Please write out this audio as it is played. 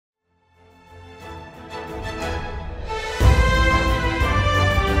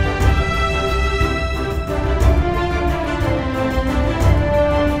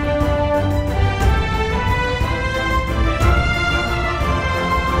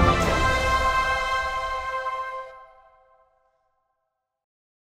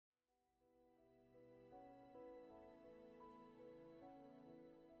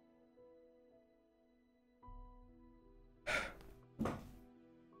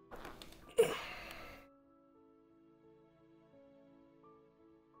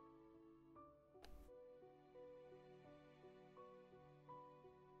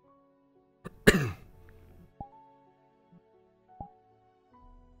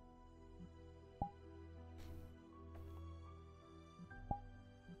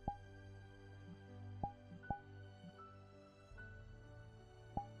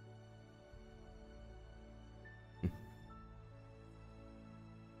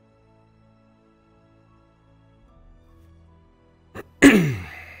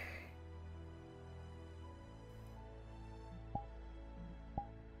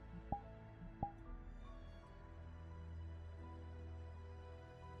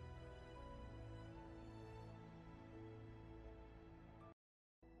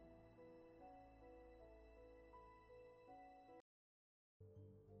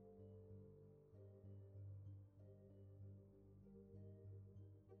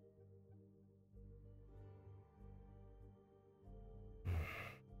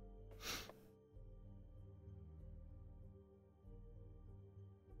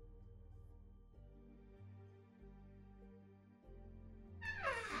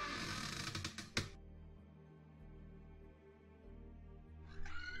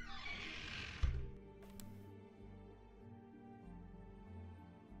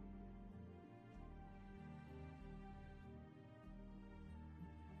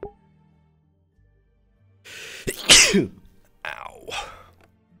Ow.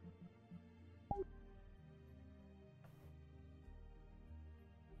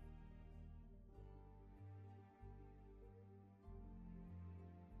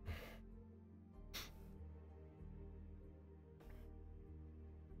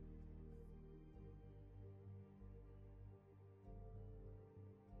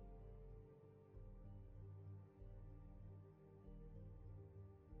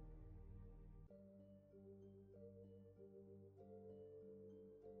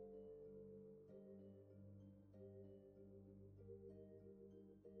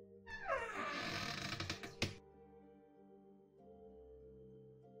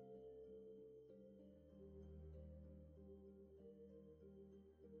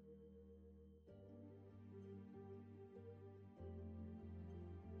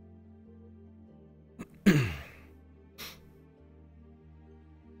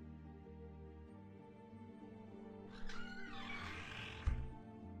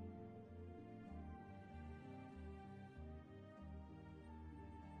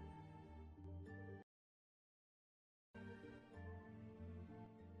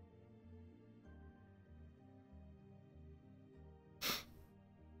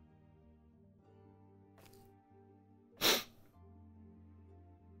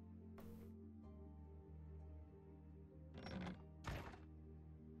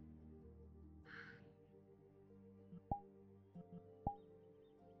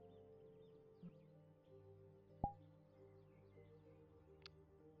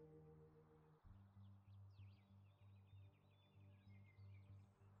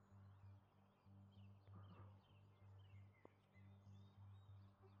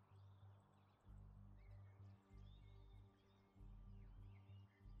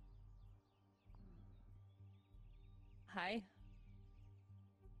 Hi.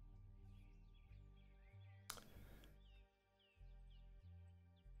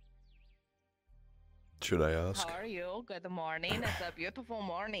 Should I ask? How are you? Good morning. It's a beautiful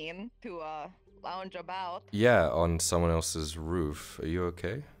morning to lounge about. Yeah, on someone else's roof. Are you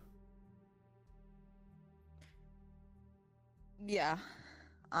okay? Yeah.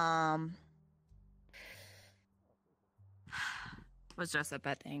 Was just a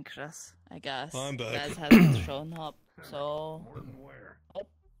bit anxious, I guess. I'm back. Vez hasn't shown up, so oh,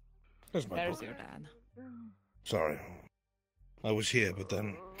 There's my there's book. your dad. Sorry. I was here, but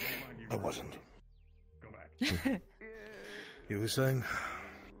then I wasn't. You were saying?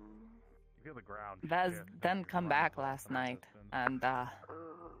 Vez didn't come back last night, and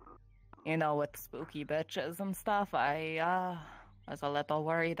you know, with spooky bitches and stuff, I was a little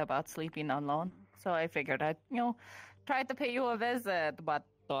worried about sleeping alone. So I figured I'd, try to pay you a visit, but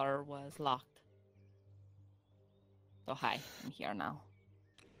door was locked. So hi, I'm here now.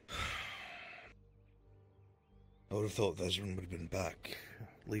 I would have thought Vezran would have been back,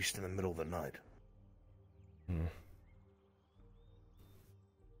 at least in the middle of the night.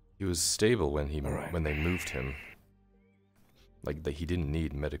 He was stable when they moved him. Like he didn't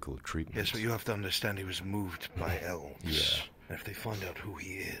need medical treatment. Yes, but you have to understand he was moved by elves. Yeah. And if they find out who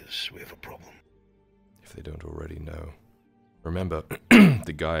he is, we have a problem. If they don't already know. Remember,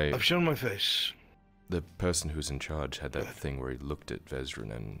 the guy... I've shown my face. The person who's in charge had that thing where he looked at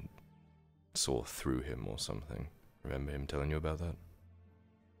Vezran and saw through him or something. Remember him telling you about that?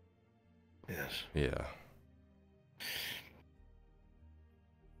 Yes. Yeah.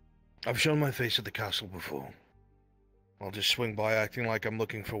 I've shown my face at the castle before. I'll just swing by acting like I'm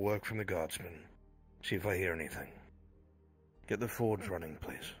looking for work from the guardsmen. See if I hear anything. Get the forge running,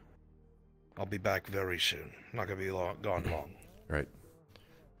 please. I'll be back very soon. Not gonna be gone long. Right.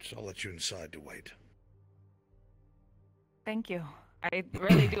 So I'll let you inside to wait. Thank you. I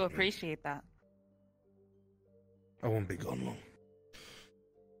really do appreciate that. I won't be gone long.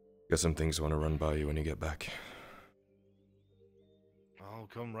 Got some things I want to run by you when you get back. I'll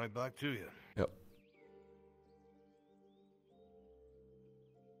come right back to you. Yep.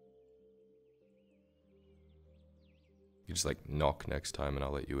 You just knock next time and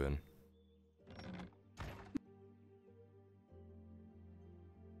I'll let you in.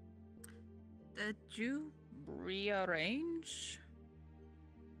 Did you rearrange?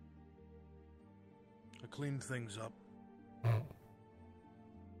 I cleaned things up.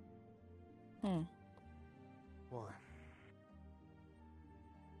 Why?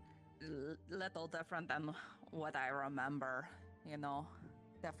 Little different than what I remember,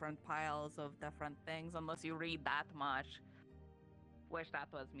 different piles of different things, unless you read that much. Wish that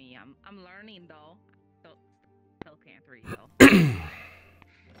was me. I'm learning though. Still can't read though. Find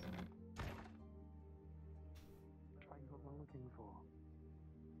what we're looking for.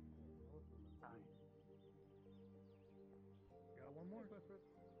 more.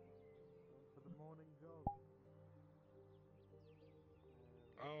 For the morning jog.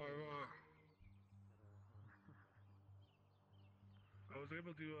 Oh, I was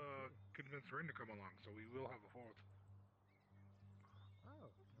able to convince Rin to come along, so we will have a fourth.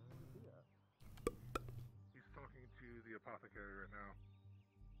 Oh, I didn't see that. He's talking to the apothecary right now.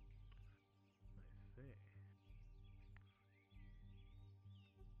 I see.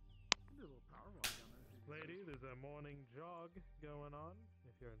 Do a little power walk down there. Lady, there's a morning jog going on,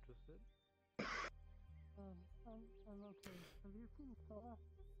 if you're interested. I'm okay. Have you seen Sora?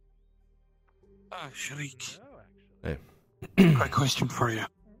 Shriek. No, actually. Hey. Got a question for you.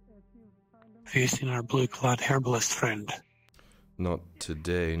 Have you seen our blue-clad herbalist friend? Not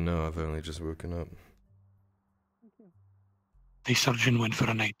today, no, I've only just woken up. The surgeon went for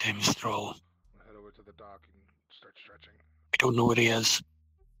a nighttime stroll. We'll head over to the dock and start stretching. I don't know where he is.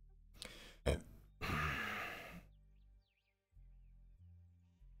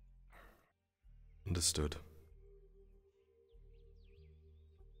 Understood.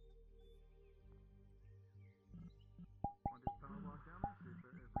 Want to do a power walk down there? See if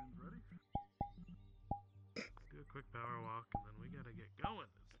everyone's ready? Do a quick power walk, and then we gotta get going.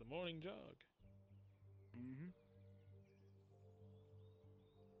 It's the morning jog. Mm-hmm.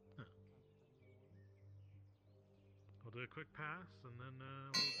 We'll do a quick pass, and then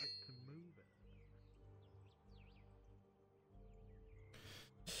we'll get to moving.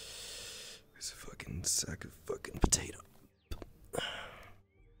 It's a fucking sack of fucking potato.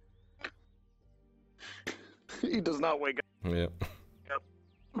 He does not wake up. Yeah.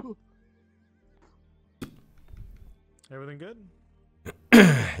 Everything good?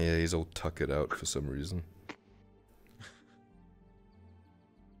 Yeah, he's all tuckered out for some reason.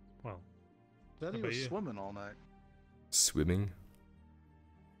 Well, Said he How was about you? swimming all night. Swimming?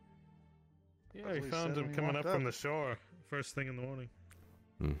 yeah, That's we what he found said him when he coming walked up from up. the shore first thing in the morning.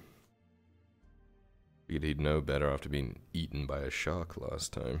 Figured he'd know better after being eaten by a shark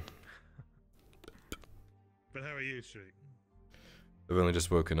last time. But how are you, Street? I've only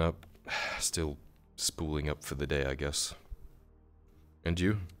just woken up. Still spooling up for the day, I guess. And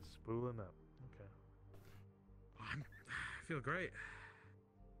you? Spooling up. Okay. I feel great.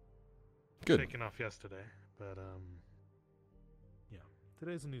 Good. Shaking off yesterday, but yeah,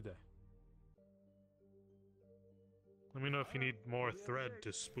 today's a new day. Let me know if you need more thread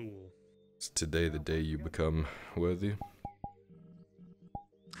to spool. Is today the day you become worthy?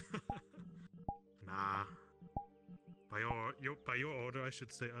 Nah. By your order, I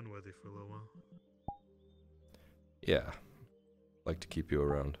should stay unworthy for a little while. Yeah. Like to keep you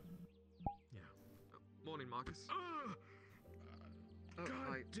around. Yeah. Morning, Marcus. Oh, God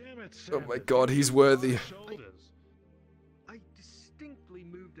I damn it, Oh Sam. my god, he's worthy. Shoulders. distinctly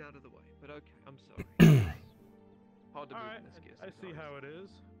moved out of the way, but okay, I'm sorry. Hard to move Alright, in this gear I see how it is.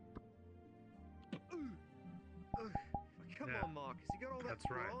 Come Yeah. on, Marcus, you got all that That's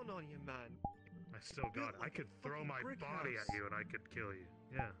right. brawn on you, man. I still got it. I could throw fucking my brick body house. at you and I could kill you.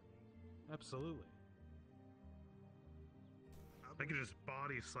 Yeah. Absolutely. I could just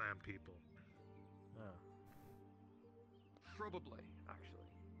body slam people. Yeah. Probably, actually.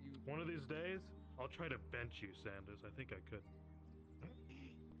 One of these days, I'll try to bench you, Sanders. I think I could.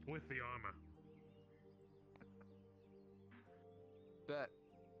 With the armor. Bet.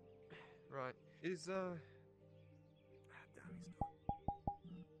 Right. Is,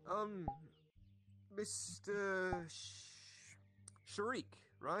 Mr. Sharik,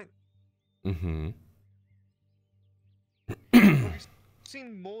 right? Mm-hmm. Have you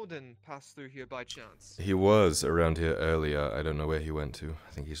seen Morden pass through here by chance? He was around here earlier. I don't know where he went to.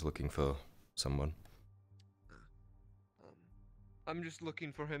 I think he's looking for someone. I'm just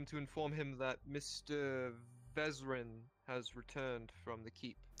looking for him to inform him that Mr. Vezrin has returned from the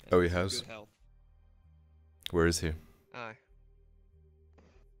keep. and Oh, he is in has? Good health. Where is he? Aye.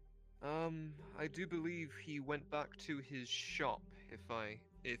 I do believe he went back to his shop.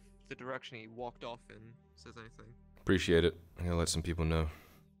 If the direction he walked off in says anything. Appreciate it. I'm gonna let some people know.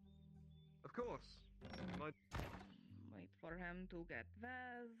 Of course. Wait for him to get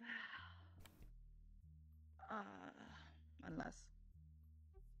Vez. Unless.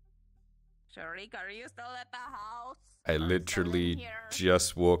 Sharik, are you still at the house? I Or still in literally here?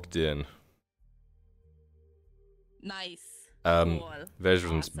 just walked in. Nice. Cool. Cool.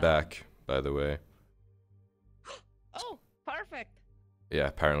 Vezrin's Awesome. back, by the way. Oh, perfect. Yeah,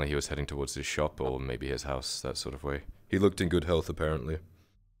 apparently he was heading towards his shop or maybe his house, that sort of way. He looked in good health, apparently.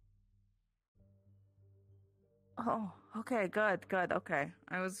 Oh, okay, good, okay.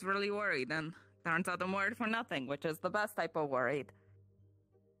 I was really worried, and turns out I'm worried for nothing, which is the best type of worried.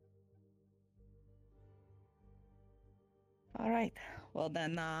 All right. Well,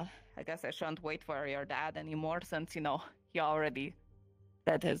 then, I guess I shouldn't wait for your dad anymore since, you know, he already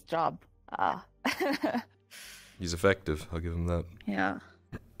did his job. He's effective, I'll give him that. Yeah.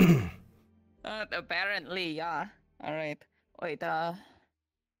 Apparently, yeah. All right. Wait,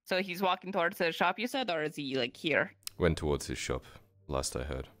 so he's walking towards the shop, you said, or is he, like, here? Went towards his shop, last I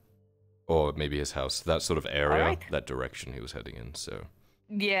heard. Or maybe his house. That sort of area, Alright. that direction he was heading in, so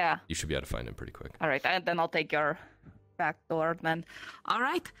Yeah. you should be able to find him pretty quick. All right, and then I'll take your back door then. All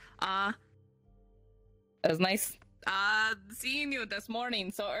right. It was nice seeing you this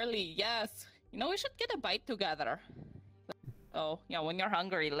morning so early. Yes. You know, we should get a bite together. Oh, yeah, when you're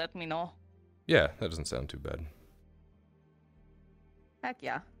hungry, let me know. Yeah, that doesn't sound too bad. Heck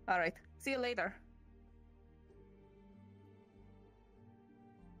yeah. All right. See you later.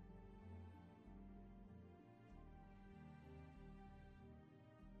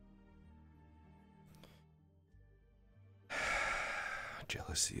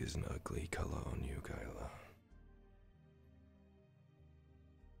 Jealousy is an ugly color on you, Kyla.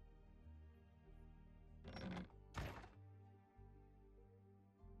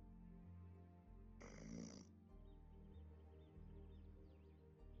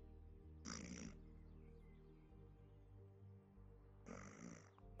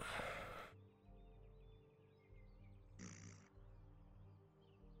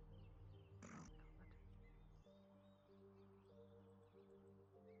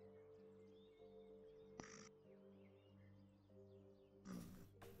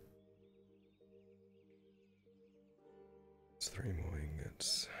 It's 3 more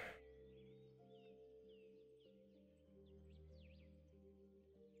ingots.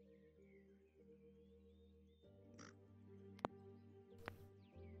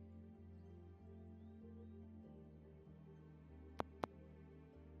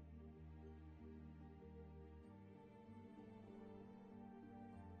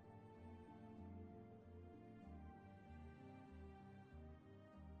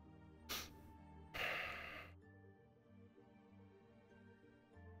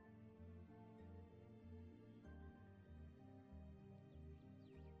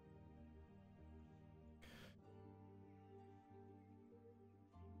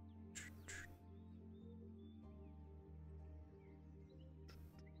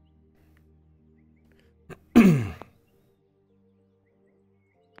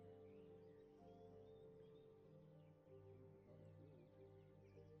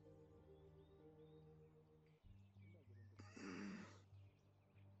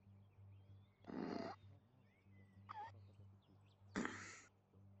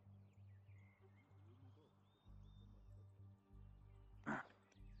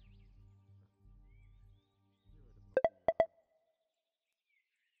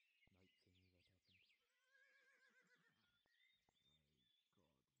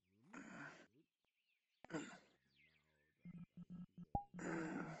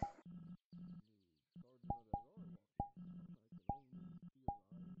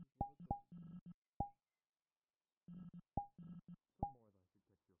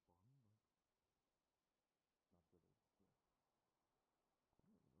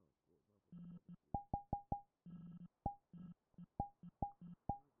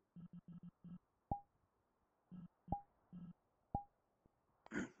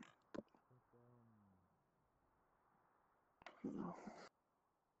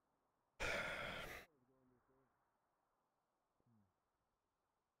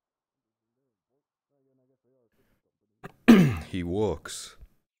 He walks.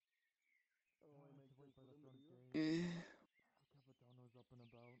 Yeah.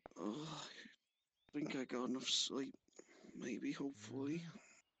 Oh, I think I got enough sleep. Maybe, hopefully.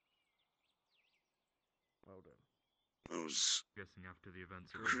 Well done. I was Guessing after the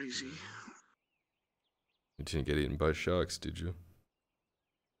events of crazy. You didn't get eaten by sharks, did you?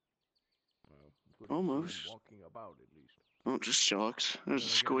 Almost. Walking about at least. Not just sharks. There's a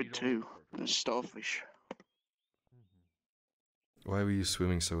squid too. There's starfish. Why were you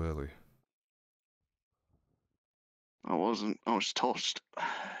swimming so early? I wasn't. I was tossed.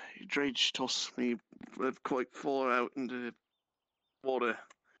 Drage tossed me quite far out into the water.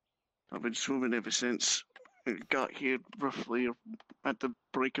 I've been swimming ever since. I got here roughly at the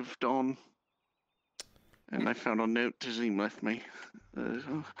break of dawn. And I found a note Tazim left me.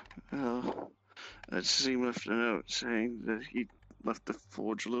 Tazim left a note saying that he left the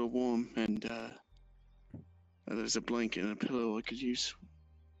forge a little warm and there's a blanket and a pillow I could use.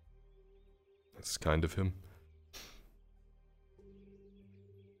 That's kind of him.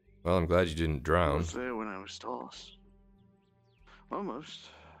 Well, I'm glad you didn't I drown. was there when I was tossed. Almost.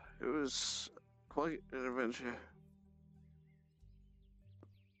 It was quite an adventure.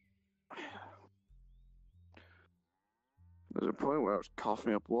 There's a point where I was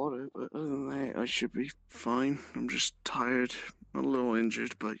coughing up water, but other than that, I should be fine. I'm just tired, a little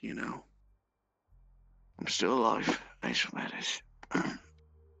injured, but you know, I'm still alive. That's what matters.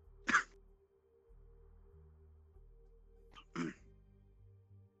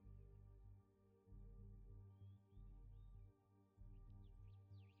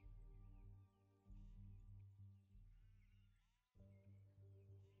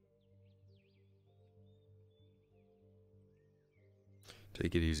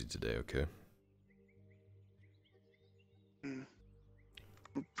 Take it easy today, okay?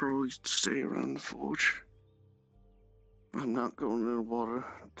 I'll probably stay around the forge. I'm not going in the water.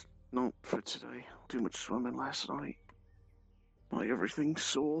 Not for today. Too much swimming last night. My everything's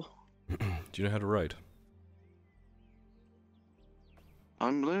sore. Do you know how to write?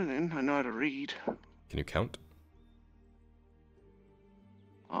 I'm learning. I know how to read. Can you count?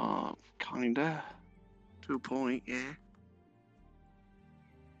 Kinda. To a point, yeah.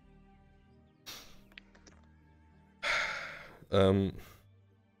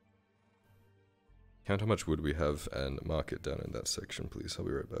 Count how much wood we have and mark it down in that section, please. I'll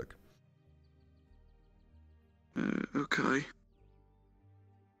be right back. Okay.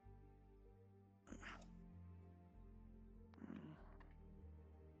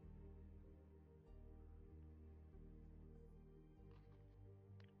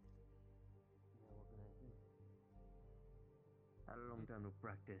 Had a long time to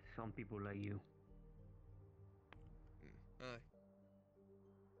practice. Some people like you. Aye.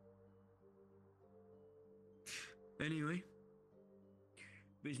 Anyway,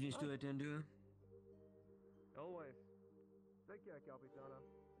 business to attend to. Always. Take care, Capitana.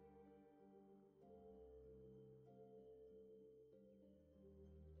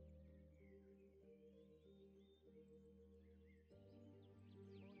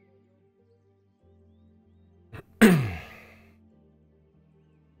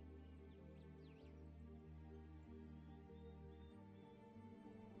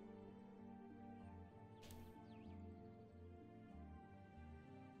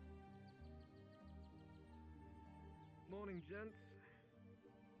 Morning, gents.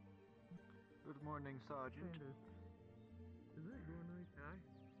 Good morning, Sergeant. Is it your night? Aye.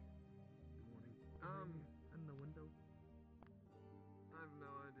 Good morning. In the window. I have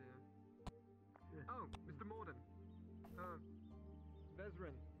no idea. Oh, Mr. Morden.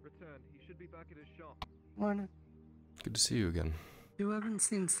 Vezrin returned. He should be back at his shop. Morning. Good to see you again. You haven't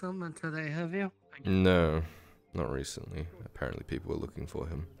seen Selma today, have you? No, not recently. Apparently people were looking for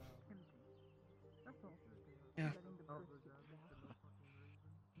him. Yeah.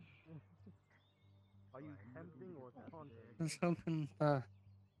 Are you tempting or taunting? I was hoping the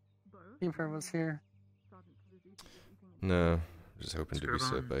keeper was here. No, just hoping to be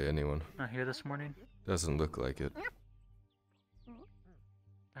served by anyone. Not here this morning? Doesn't look like it.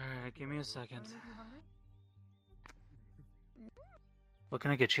 Alright, give me a second. What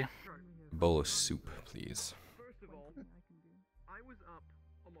can I get you? Bowl of soup, please. First of all, I was up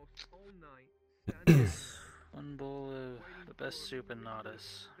almost all night standing One bowl of the best soup in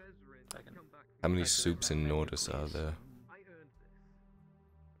Nautis. How many soups in Nautis are there?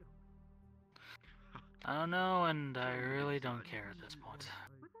 I don't know, and I really don't care at this point.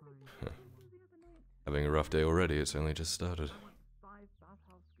 Having a rough day already, it's only just started.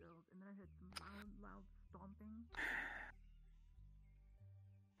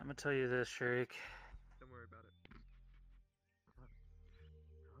 I'm gonna tell you this, Sharik. Don't worry about it.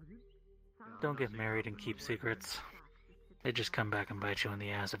 Don't get married and keep secrets. They just come back and bite you in the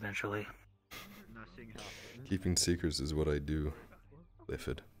ass eventually. Keeping secrets is what I do,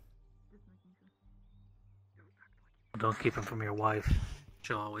 Clifford. Don't keep them from your wife.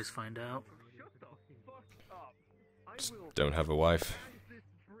 She'll always find out. Just don't have a wife.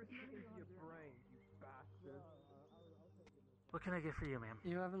 What can I get for you, ma'am?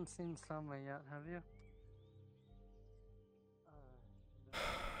 You haven't seen Selma yet, have you?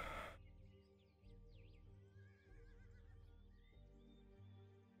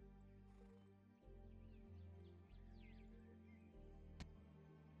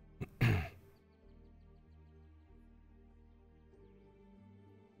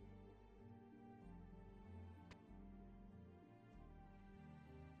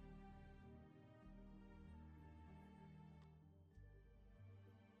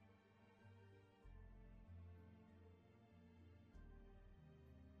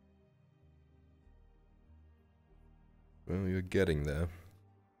 Well, you're getting there.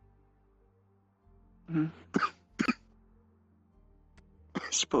 I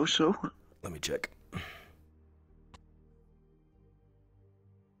suppose so. Let me check.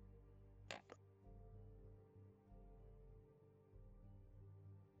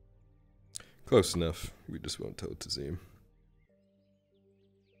 Close enough. We just won't tell Tazim.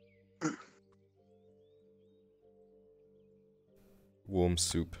 Warm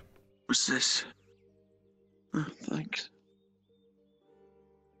soup. What's this? Oh, thanks.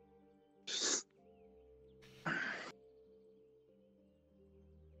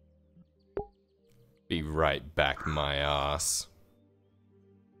 Be right back, my ass.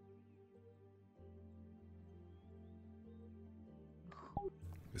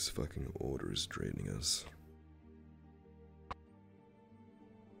 This fucking order is draining us.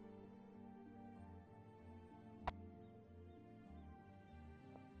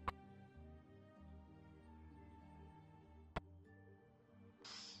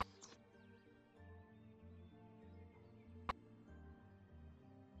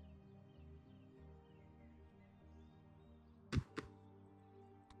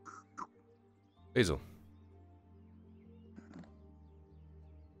 Basil.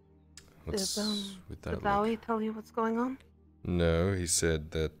 What's with that Did Bowie tell you what's going on? No, he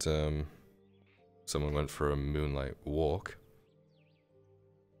said that someone went for a moonlight walk.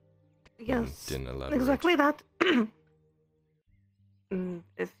 Yes, didn't elaborate. exactly that.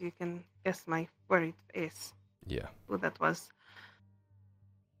 If you can guess my worried face. Yeah. Who that was.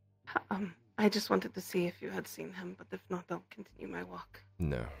 I just wanted to see if you had seen him, but if not, I'll continue my walk.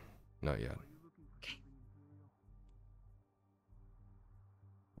 No, not yet. Okay.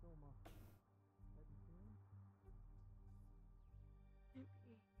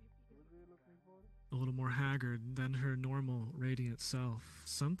 A little more haggard than her normal radiant self.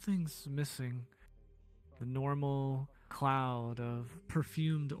 Something's missing. The normal cloud of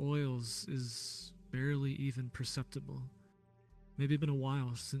perfumed oils is barely even perceptible. Maybe been a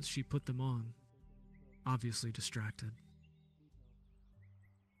while since she put them on. Obviously distracted.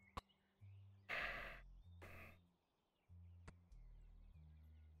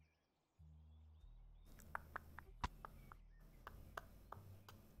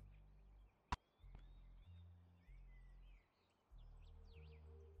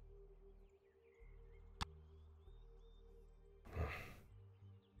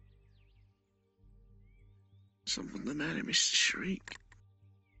 Something the matter, Mr. Shriek?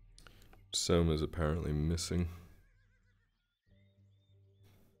 Soma's apparently missing.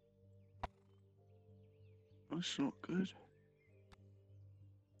 That's not good.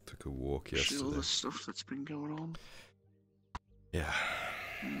 Took a walk See yesterday. all the stuff that's been going on? Yeah.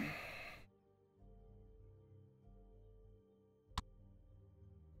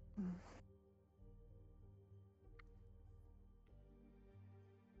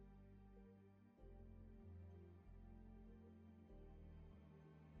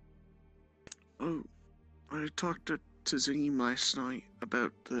 Oh, I talked to Tazim last night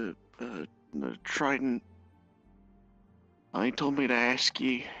about the trident. He told me to ask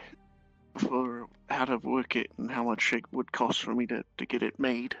you for how to work it and how much it would cost for me to get it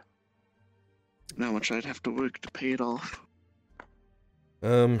made. And how much I'd have to work to pay it off.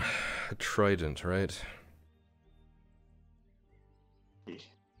 A trident, right? Yeah.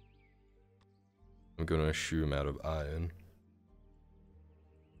 I'm gonna assume out of iron.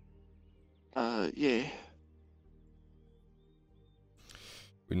 Yeah.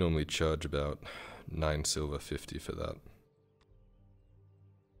 We normally charge about 9 silver 50 for that.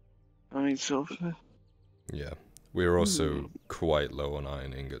 9 silver? Yeah. We're also quite low on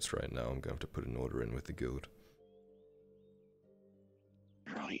iron ingots right now. I'm going to have to put an order in with the guild.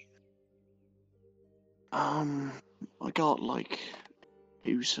 Right. I got like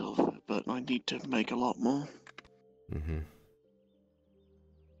 2 silver, but I need to make a lot more. Mm-hmm.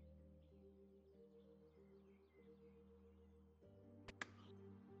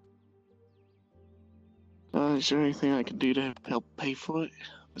 Is there anything I can do to help pay for it?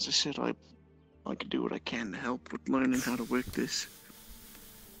 As I said, I can do what I can to help with learning how to work this.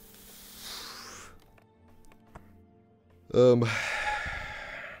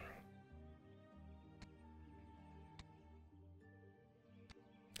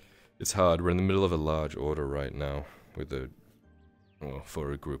 It's hard. We're in the middle of a large order right now with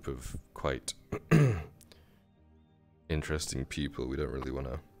for a group of quite interesting people. We don't really want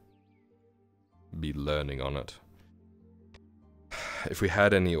to be learning on it. If we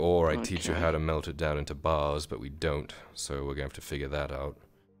had any ore, I'd teach you how to melt it down into bars, but we don't, so we're going to have to figure that out.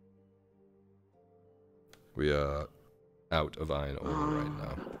 We are out of iron ore right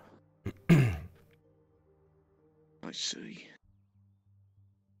now. I see.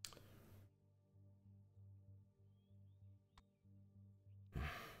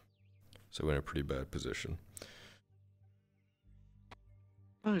 So we're in a pretty bad position.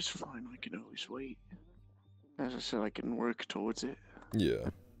 That's fine, I can always wait. As I said, I can work towards it. Yeah.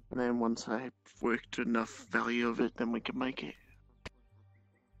 And then once I've worked enough value of it, then we can make it.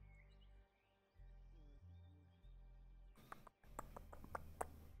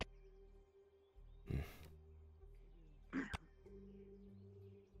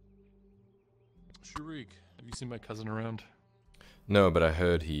 Sharik, have you seen my cousin around? No, but I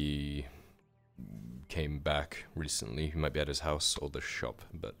heard he came back recently. He might be at his house or the shop,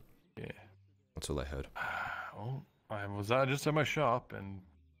 but yeah, that's all I heard. Well, I was just at my shop, and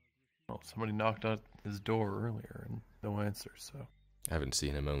well, somebody knocked at his door earlier, and no answer. So I haven't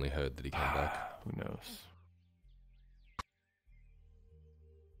seen him. Only heard that he came back. Who knows?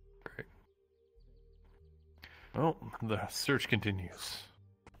 Great. Well, the search continues.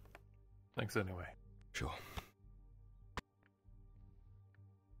 Thanks anyway. Sure.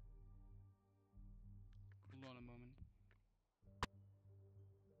 Hold on a moment.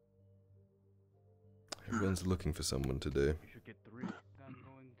 Everyone's looking for someone today. You should get 3. I'm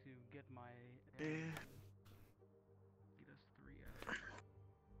going to get my. Get us 3.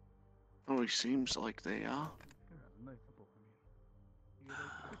 Oh, it seems like they are. You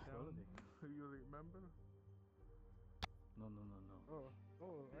remember? No.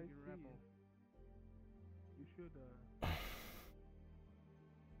 Oh, I see. Rebel. You should, There's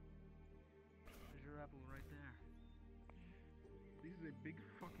your apple right there. This is a big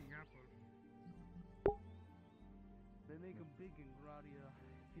fucking apple. They make them big in Gradia,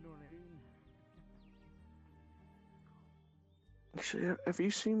 if you know what I mean. Actually, have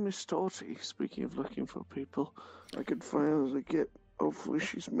you seen Miss Torty? Speaking of looking for people, I could finally get. Hopefully,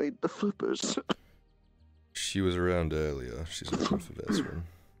 she's made the flippers. She was around earlier. She's looking for Vesrin.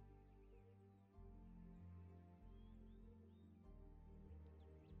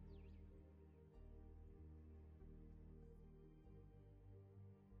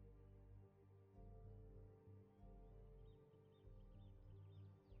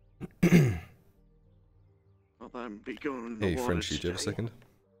 Well, then be going. Hey, Frenchie, do you have a second?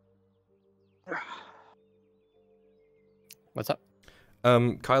 What's up?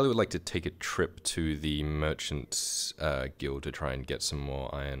 Kylie would like to take a trip to the Merchants Guild to try and get some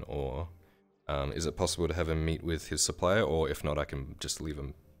more iron ore. Is it possible to have him meet with his supplier, or if not, I can just leave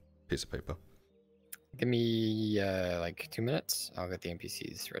him a piece of paper? Give me like 2 minutes. I'll get the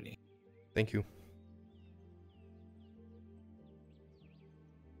NPCs ready. Thank you.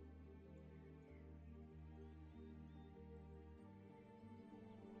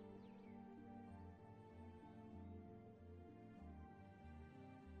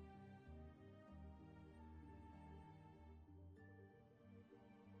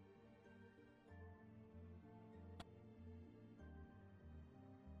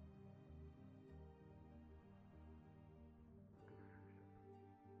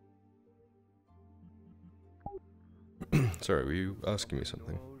 Sorry, were you asking me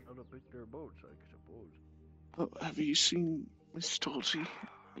something? Oh, have you seen Miss Torty?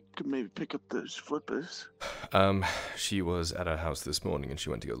 I could maybe pick up those flippers. She was at our house this morning and she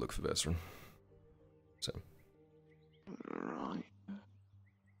went to go look for Vesrin. So. Right.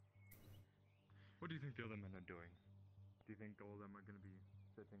 What do you think the other men are doing? Do you think all of them are going to be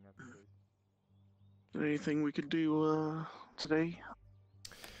sitting at the gate? Is there anything we could do today?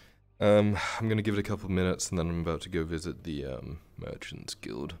 I'm gonna give it a couple minutes and then I'm about to go visit the Merchants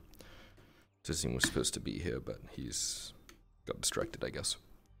Guild. Zizing was supposed to be here, but he's got distracted, I guess.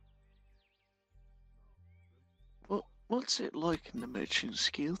 Well, what's it like in the Merchants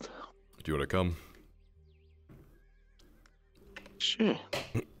Guild? Do you want to come? Sure.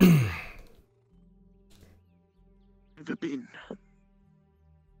 Never been.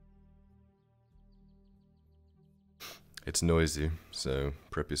 It's noisy, so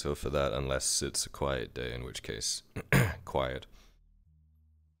prep yourself for that unless it's a quiet day, in which case, quiet.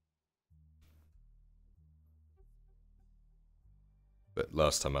 But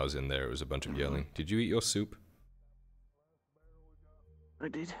last time I was in there, it was a bunch of yelling. Did you eat your soup? I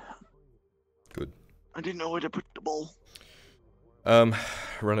did. Good. I didn't know where to put the bowl.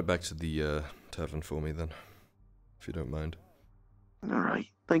 Run it back to the tavern for me then, if you don't mind. Alright.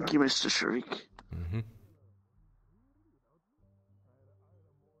 Thank you, Mr. Sharik. Mm-hmm.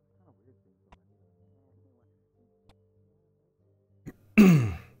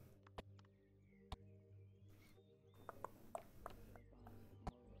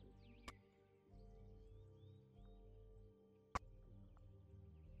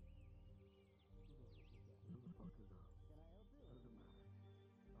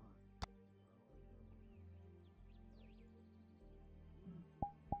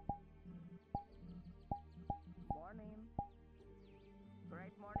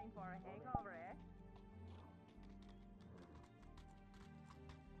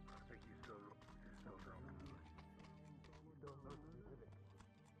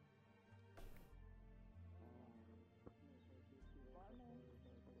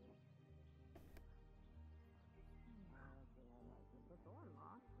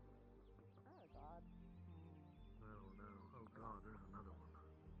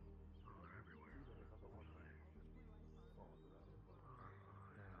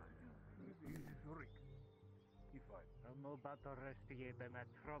 know about the rest of you, but my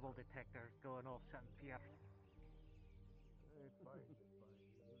trouble detector's going off St. Pierre.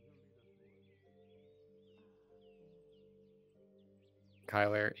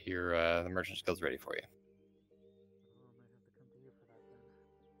 Kyler, your the merchant skill's ready for you.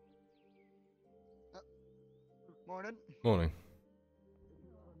 Morning. Morning.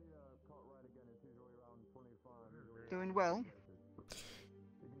 Doing well.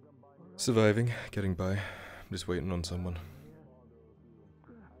 Surviving, getting by. I'm just waiting on someone.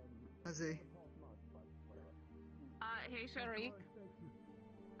 I see. Hey, Sharik.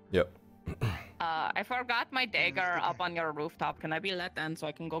 Yep. I forgot my dagger up on your rooftop. Can I be let in so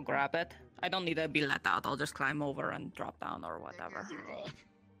I can go grab it? I don't need to be let out. I'll just climb over and drop down or whatever.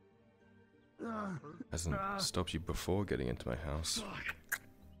 Hasn't stopped you before getting into my house.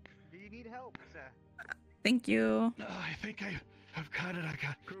 Do you need help, sir? Thank you. I think I've got it.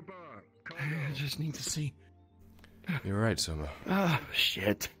 I just need to see. You're right, Soma. Oh,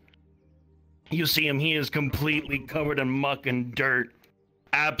 shit. You see him, he is completely covered in muck and dirt.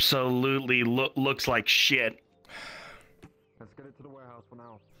 Absolutely looks like shit. Let's get it to the warehouse for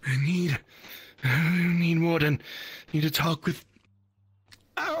now. I need more than... need to talk with...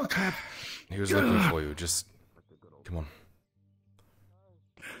 Oh, crap. He was looking for you, just... Come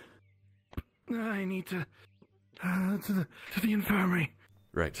on. I need to the infirmary.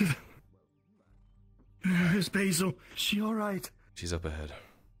 Right. Where's Basil? Is she alright? She's up ahead. Do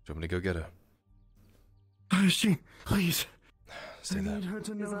you want me to go get her? Is she? Please. Stay I there. need her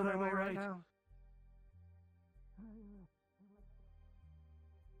to know that I'm alright. now?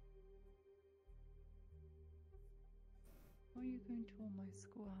 Why are you going to my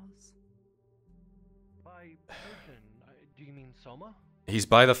schoolhouse? By person, do you mean Soma? He's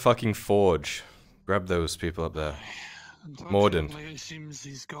by the fucking forge. Grab those people up there. Morden. It seems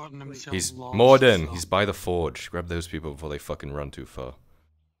he's gotten himself He's lost, Morden. so- He's by the forge. Grab those people before they fucking run too far.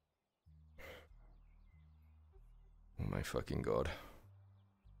 Oh my fucking god.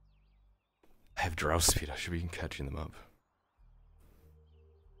 I have drow speed. I should be catching them up.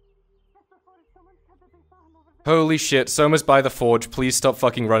 Holy shit. Soma's by the forge. Please stop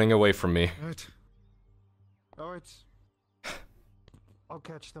fucking running away from me. Alright. I'll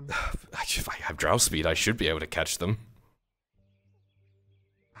catch them. If I have drow speed, I should be able to catch them.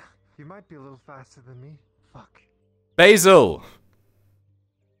 You might be a little faster than me. Fuck. Basil!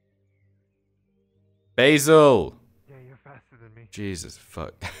 Basil! Yeah, you're faster than me. Jesus,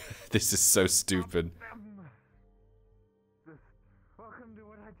 fuck. This is so stupid. Welcome to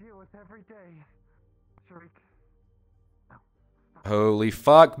what I deal with every day. Sharik. Holy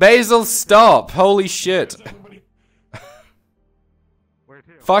fuck. Basil, stop! Holy shit.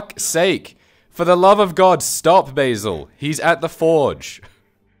 Fuck's sake. For the love of God, stop, Basil. He's at the forge.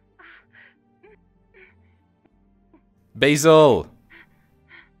 Basil.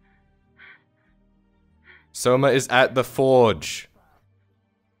 Soma is at the forge.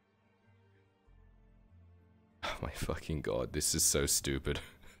 Oh my fucking god, this is so stupid.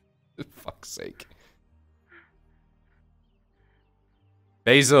 For fuck's sake.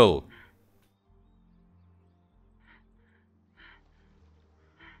 Basil.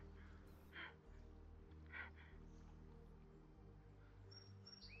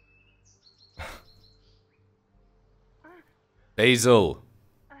 Basil.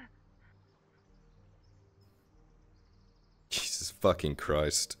 Jesus fucking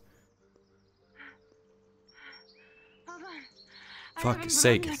Christ. Fuck's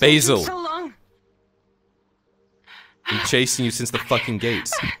sake. Basil. So long. I'm chasing you since the fucking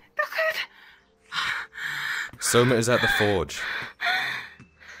gates. Soma is at the forge.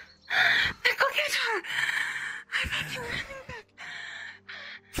 Go get her. I'm fucking running back.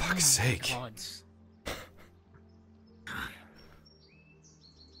 Fuck's sake.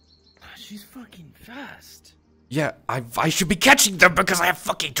 She's fucking fast. Yeah, I should be catching them because I have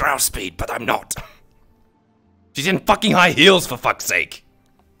fucking drow speed, but I'm not. She's in fucking high heels, for fuck's sake.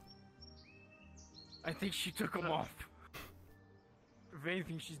 I think she took them off. If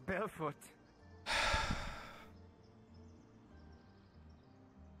anything, she's barefoot.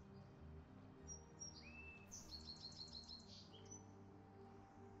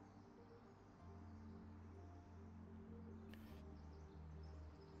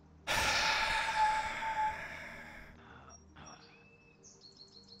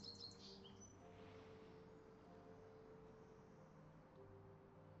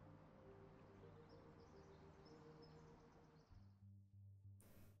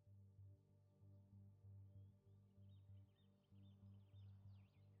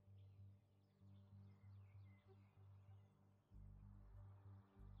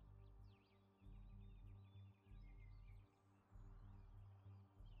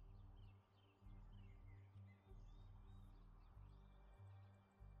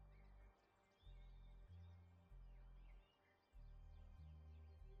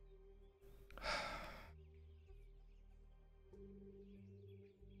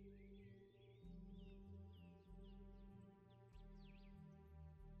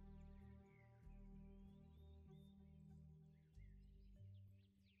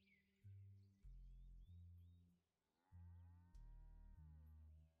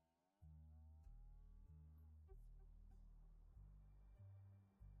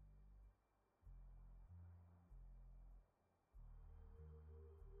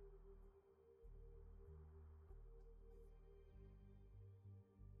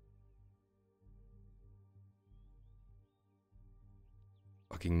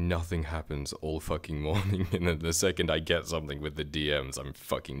 fucking nothing happens all fucking morning, and then the second I get something with the DMs, I'm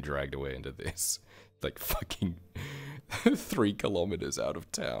fucking dragged away into this. Like fucking 3 kilometers out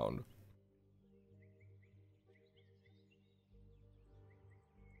of town.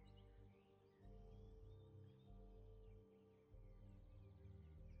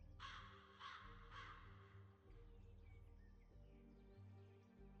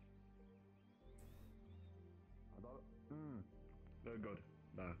 Very good.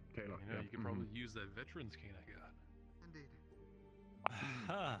 Taylor. You know, you could probably use that veteran's cane I got. Indeed.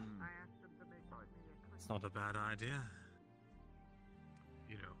 Aha. It's not a bad idea.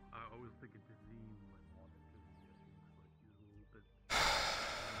 You know, I always think it's a theme when monitors get like a little bit.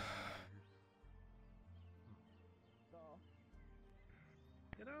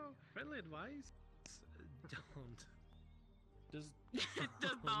 You know, friendly advice. Don't. Just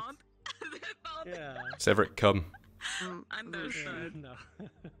don't. Yeah. Severett, come. Understood. No.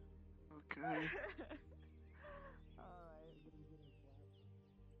 Okay.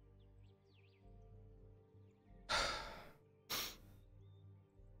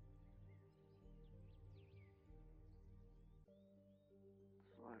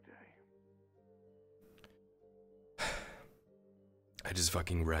 I just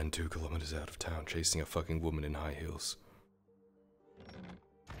fucking ran 2 kilometers out of town chasing a fucking woman in high heels.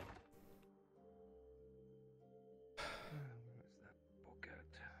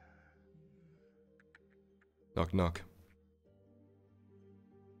 Knock knock.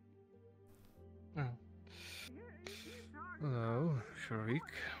 Oh. Hello, Sharik.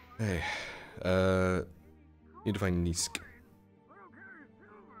 Hey, need to find Nisk.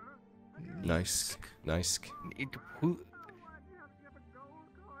 Nice.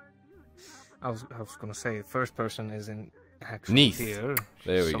 I was gonna say, first person isn't actually Neath. here.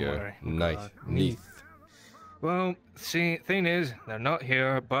 There we somewhere. go. Neath. Well, see, thing is, they're not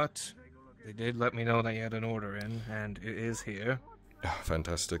here, but they did let me know that you had an order in, and it is here. Oh,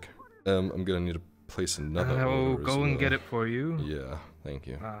 fantastic. I'm gonna need to place another I'll order go as and well. get it for you. Yeah, thank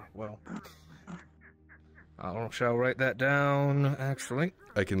you. Well, I shall write that down, actually.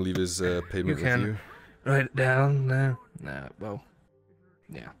 I can leave his payment You with can you. write it down now.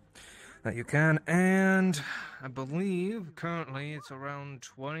 Yeah. That you can, and I believe currently it's around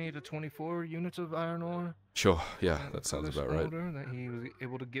 20 to 24 units of iron ore. Sure, yeah, that for sounds this about right. order that he was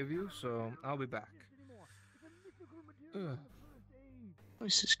able to give you, so I'll be back.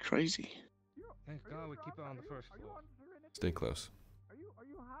 This is crazy. Thank God we keep it on the first floor. Stay close. You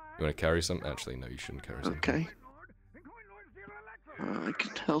want to carry some? Actually, no, you shouldn't carry some. Okay. I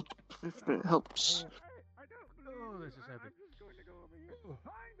can help if it helps. Oh, this is epic.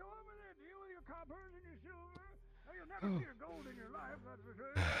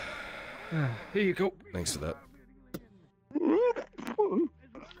 Here you go. Thanks for that.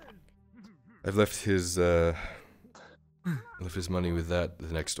 I've left his money with that.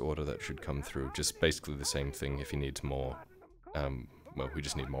 The next order that should come through, just basically the same thing. If he needs more, well, we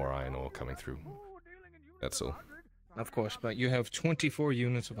just need more iron ore coming through. That's all. Of course, but you have 24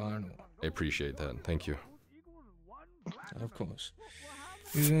 units of iron ore. I appreciate that. Thank you. Of course.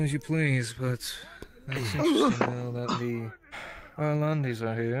 Do as you please, but that's interesting now that the Arlandis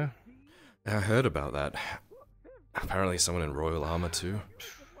are here. I heard about that. Apparently someone in royal armor too.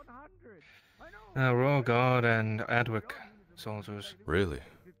 Royal Guard and Adwick soldiers. Really?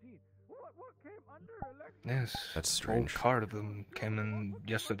 Yes. That's strange. A whole cart of them came in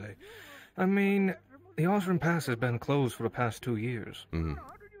yesterday. I mean, the Osram Pass has been closed for the past 2 years.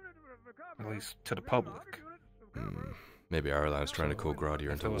 At least to the public. Maybe Ireland's trying to call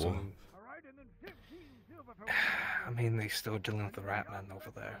Gradia into war. I mean, they're still dealing with the Ratman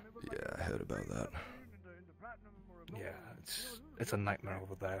over there. Yeah, I heard about that. Yeah, it's a nightmare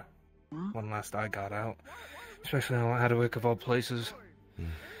over there. When last I got out. Especially in Adwick of all places.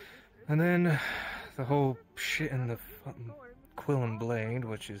 And then the whole shit in the fucking Quill and Blade,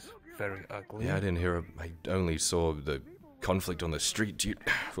 which is very ugly. Yeah, I didn't hear. I only saw the conflict on the street.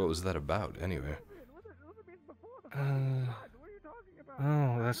 What was that about, anyway?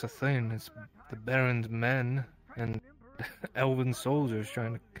 Oh, that's the thing. It's the Baron's men and elven soldiers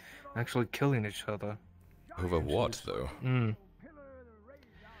trying to actually killing each other. Over what, though?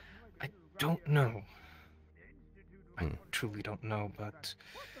 I don't know. I truly don't know, but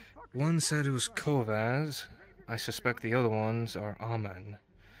one said it was Kovaz. I suspect the other ones are Amen.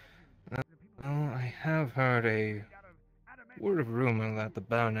 I have heard a word of rumor that the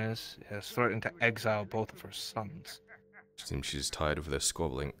Baroness has threatened to exile both of her sons. Seems she's tired of their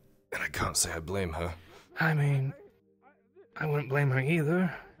squabbling, and I can't say I blame her. I mean, I wouldn't blame her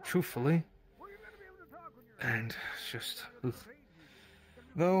either, truthfully. And it's just...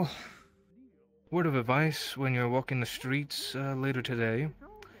 Though, word of advice when you're walking the streets later today,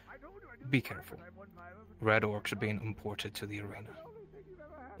 be careful. Red orcs are being imported to the arena.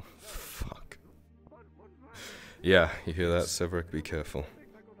 Fuck. Yeah, you hear that, Severick? Be careful.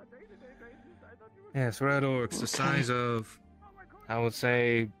 Yes, red orcs, the size of, I would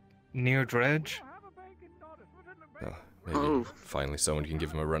say, near Dredge. Oh, maybe finally someone can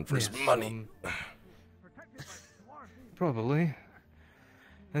give him a run for his money. Probably.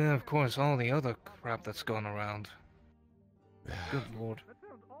 And then, of course, all the other crap that's going around. Good lord.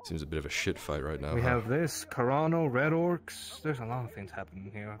 Seems a bit of a shit fight right now. We have this, Carano, red orcs. There's a lot of things happening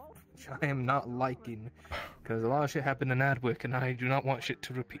here, which I am not liking. Because a lot of shit happened in Adwick, and I do not want shit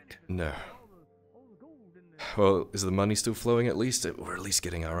to repeat. No. Well, is the money still flowing at least? We're at least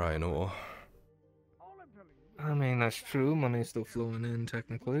getting our iron ore. I mean, that's true. Money's still flowing in,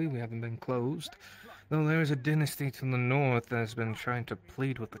 technically. We haven't been closed. Though there is a dynasty to the north that has been trying to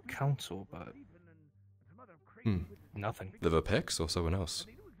plead with the council, but... nothing. The Vapex or someone else?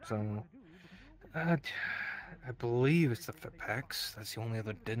 So... I believe it's the Vapex. That's the only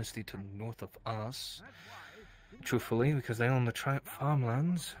other dynasty to the north of us. Truthfully, because they own the Triumph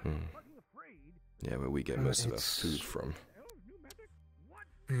farmlands. Yeah, where we get most of our food from.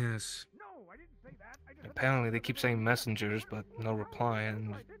 Yes. Apparently they keep saying messengers, but no reply,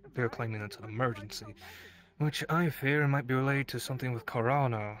 and they're claiming it's an emergency. Which I fear might be related to something with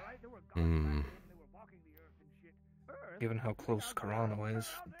Carano. Given how close Carano is,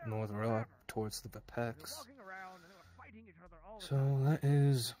 northern up, towards the Vapex. So that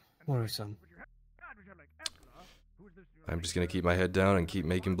is worrisome. I'm just gonna keep my head down and keep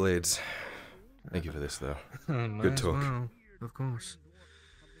making blades. Thank you for this, though. Good talk. Well, of course.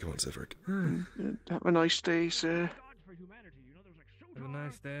 Come on, Severick. Have a nice day, sir. Have a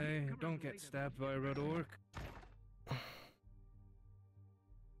nice day. Don't get stabbed by a red orc.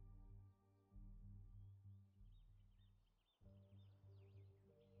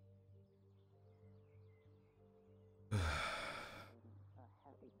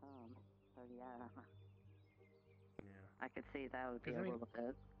 I could see that would be a little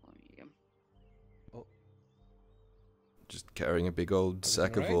bit. Just carrying a big old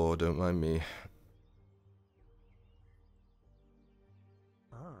sack of ore, don't mind me.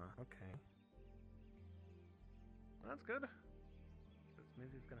 Okay. That's good. This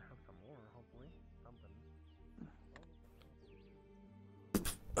music's gonna have some more, hopefully. Something.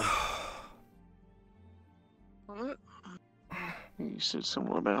 What? You said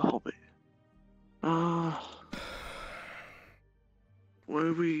something about a hobbit.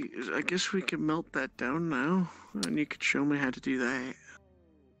 Where I guess we can melt that down now, and you could show me how to do that.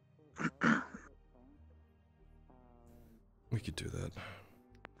 We could do that.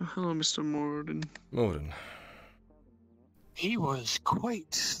 Hello, Mr. Morden. Morden. He was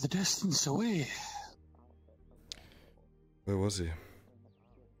quite the distance away. Where was he?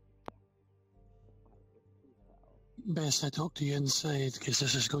 Best I talk to you inside, because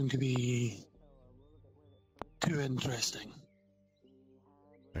this is going to be too interesting.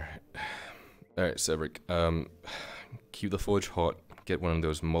 Alright, Severick. Keep the forge hot, get one of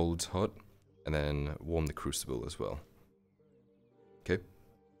those molds hot, and then warm the crucible as well. Okay?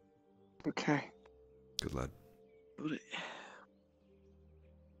 Okay. Good lad. Got it.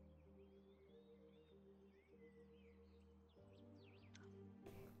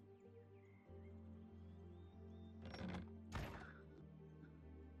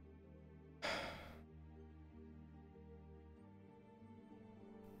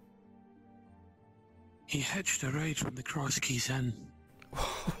 He hitched a ride from the Cross Keys Inn,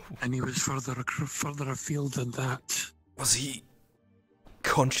 and he was further afield than that. Was he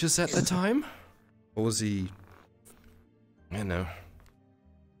conscious at the time? Or was he... you know...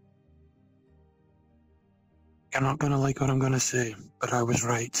 You're not gonna like what I'm gonna say, but I was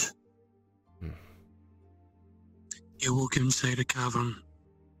right. He awoke inside a cavern,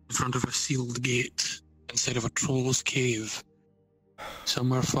 in front of a sealed gate, inside of a troll's cave,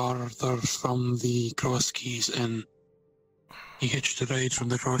 somewhere farther from the Cross Keys Inn. He hitched a ride from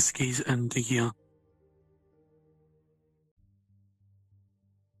the Cross Keys Inn to here.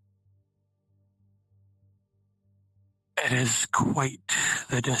 It is quite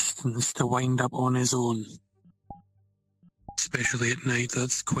the distance to wind up on his own. Especially at night,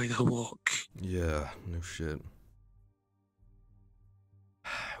 that's quite a walk. Yeah, no shit.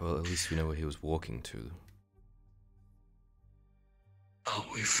 Well, at least we know where he was walking to. Oh,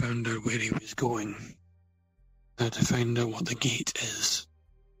 we found out where he was going. Now to find out what the gate is.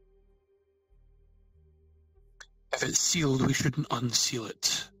 If it's sealed, we shouldn't unseal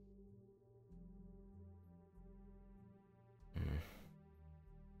it.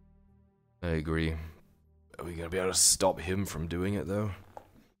 I agree. Are we gonna be able to stop him from doing it, though?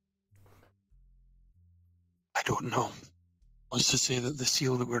 I don't know. What's to say that the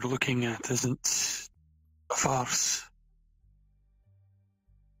seal that we're looking at isn't a farce?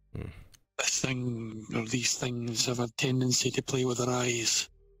 This thing, or these things, have a tendency to play with our eyes.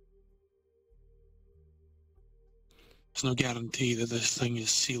 There's no guarantee that this thing is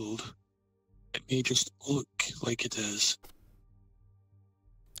sealed. It may just look like it is.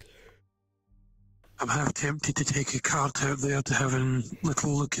 I'm half tempted to take a cart out there to have a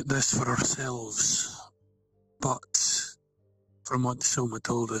little look at this for ourselves. But, from what Soma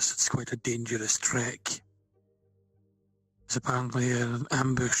told us, it's quite a dangerous trek. There's apparently an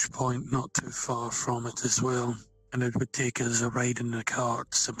ambush point not too far from it as well, and it would take us a ride in a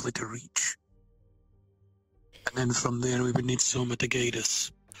cart simply to reach. And then from there we would need Soma to guide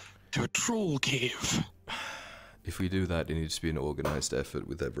us to a troll cave. If we do that, it needs to be an organised effort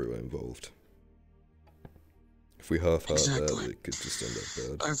with everyone involved. If we half-heart that, it could just end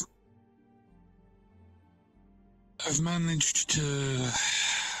up bad. I've managed to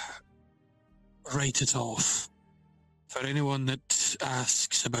write it off. For anyone that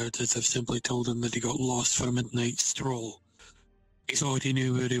asks about it, I've simply told him that he got lost for a midnight stroll. He thought he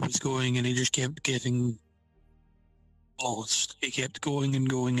knew where he was going, and he just kept getting lost. He kept going and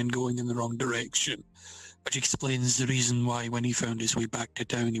going and going in the wrong direction, which explains the reason why when he found his way back to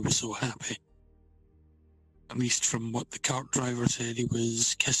town he was so happy. At least from what the cart driver said, he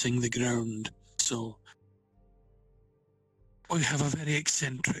was kissing the ground, so... We have a very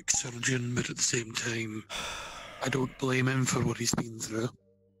eccentric surgeon, but at the same time, I don't blame him for what he's been through.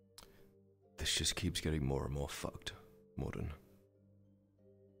 This just keeps getting more and more fucked, Morden.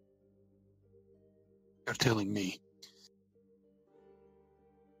 You're telling me.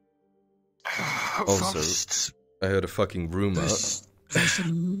 Also, First, I heard a fucking rumour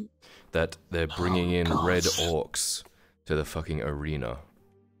that they're bringing in red orcs to the fucking arena.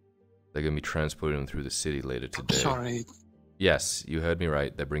 They're going to be transporting them through the city later today. Sorry. Yes, you heard me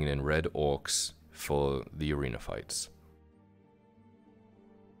right. They're bringing in red orcs for the arena fights.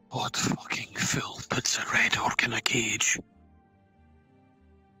 What fucking fool puts a red orc in a cage?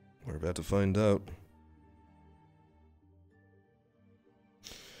 We're about to find out.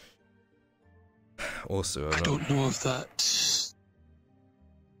 Also, I don't know if that...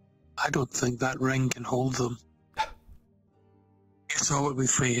 I don't think that ring can hold them. You saw what we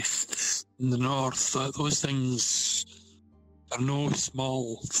faced in the north. Those things are no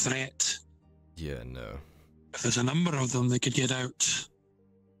small threat. Yeah, no. If there's a number of them, they could get out.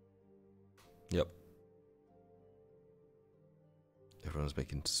 Yep. Everyone's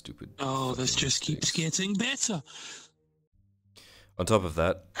making stupid... Oh, this just keeps getting better. On top of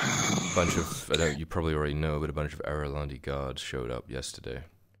that, a bunch of, I don't, you probably already know, but a bunch of Aralandi guards showed up yesterday.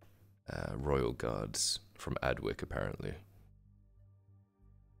 Royal guards from Adwick, apparently.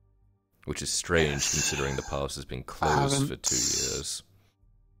 Which is strange, considering the pass has been closed for 2 years.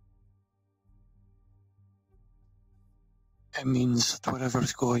 It means that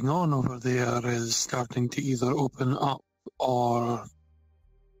whatever's going on over there is starting to either open up or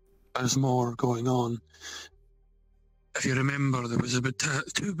there's more going on. If you remember, there was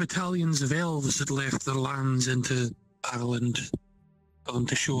two battalions of elves that left their lands into Ireland. For them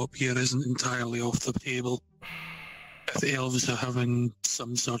to show up here isn't entirely off the table. If the elves are having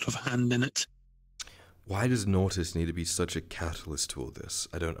some sort of hand in it. Why does Nautis need to be such a catalyst to all this?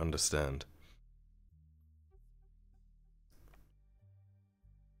 I don't understand.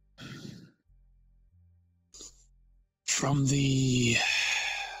 From the...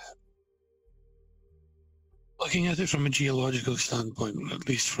 Looking at it from a geological standpoint, at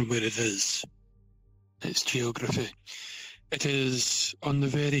least from where it is, its geography, it is on the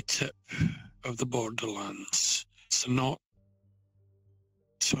very tip of the borderlands. It's not...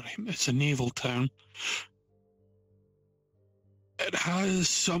 Sorry, it's a naval town. It has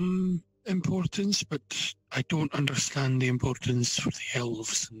some importance, but I don't understand the importance for the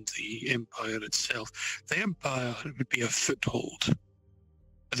elves and the Empire itself. The Empire would be a foothold.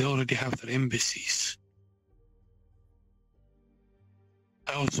 They already have their embassies.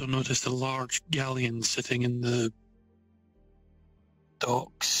 I also noticed a large galleon sitting in the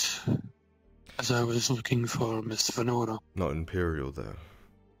docks as I was looking for Miss Venora. Not Imperial, though.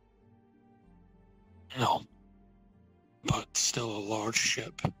 No. But still a large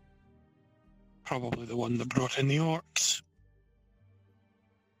ship. Probably the one that brought in the orcs.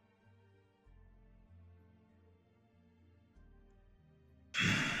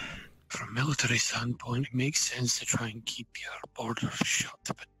 From a military standpoint, it makes sense to try and keep your borders shut,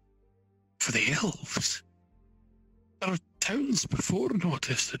 but for the elves, they're towns before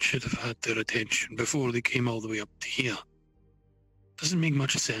Nautis that should have had their attention before they came all the way up to here. Doesn't make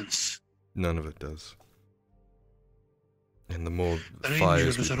much sense. None of it does. And the more The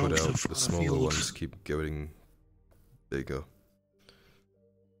fires we Rangers are put also out, far the smaller afield. ones keep getting bigger.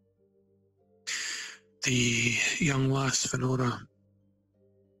 The young lass, Fenora,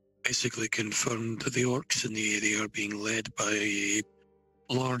 basically confirmed that the orcs in the area are being led by a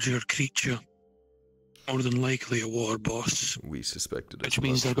larger creature, more than likely a war boss. We suspected it. Which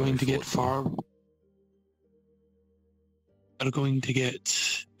means they're going to get far. They're going to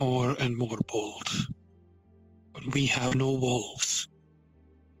get more and more bold. But we have no walls.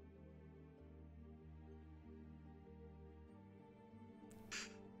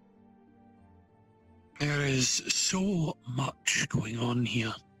 There is so much going on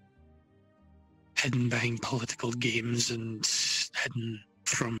here, hidden behind political games and hidden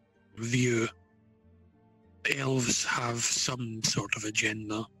from view. The elves have some sort of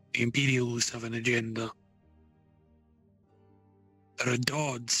agenda. The Imperials have an agenda. The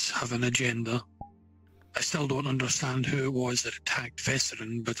Redods have an agenda. I still don't understand who it was that attacked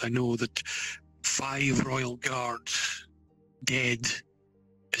Vesserin, but I know that 5 Royal Guard dead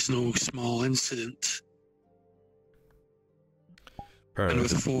is no small incident. And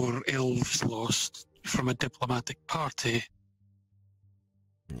with 4 elves lost from a diplomatic party,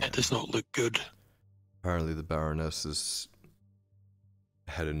 it does not look good. Apparently the Baroness has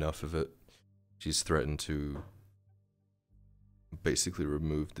had enough of it. She's threatened to basically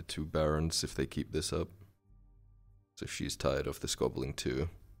remove the 2 barons if they keep this up. So she's tired of the squabbling too.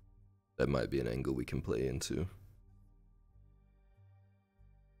 That might be an angle we can play into.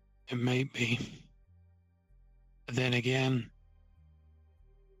 It might be. But then again,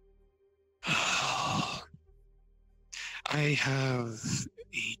 I have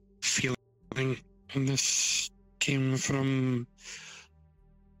a feeling, and this came from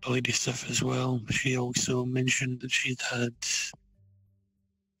Lady Sif as well. She also mentioned that she'd had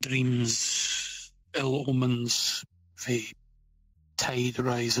dreams, ill omens, of a tide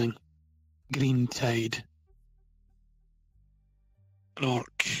rising, green tide, an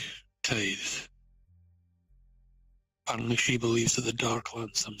orc tide. Apparently she believes that the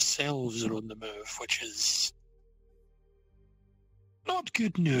Darklands themselves are on the move, which is not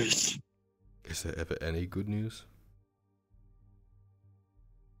good news. Is there ever any good news?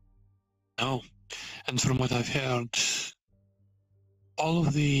 No. And from what I've heard, all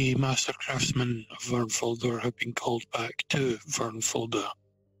of the master craftsmen of Vernfolder have been called back to Vernfolder.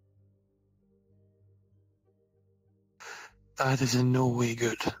 That is in no way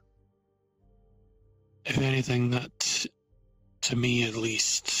good. If anything, that, to me at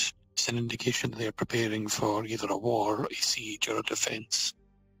least, is an indication that they are preparing for either a war, a siege, or a defence.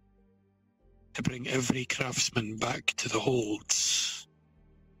 To bring every craftsman back to the holds.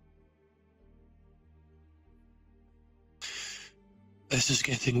 This is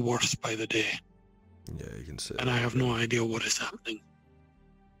getting worse by the day. Yeah, you can say. And I have no idea what is happening.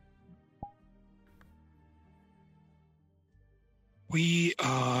 We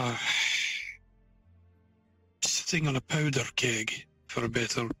are sitting on a powder keg, for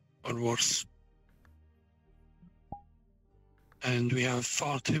better or worse. And we have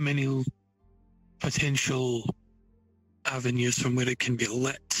far too many potential avenues from where it can be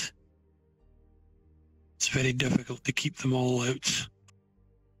lit. It's very difficult to keep them all out.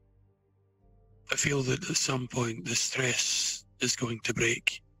 I feel that at some point the stress is going to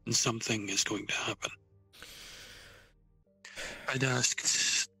break and something is going to happen. I'd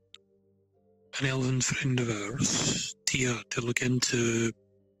asked an elven friend of ours, Tia, to look into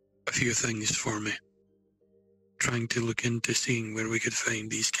a few things for me. Trying to look into seeing where we could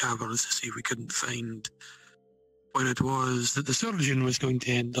find these caverns to see if we couldn't find where it was that the surgeon was going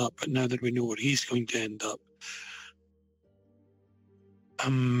to end up, but now that we know where he's going to end up,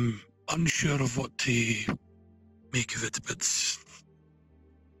 I'm unsure of what to make of it, but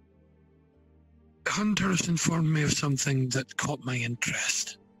Hunters informed me of something that caught my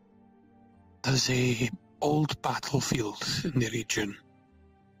interest. There's a old battlefield in the region.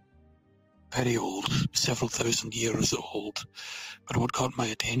 Very old, several thousand years old. But what caught my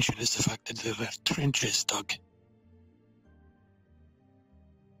attention is the fact that there are trenches dug.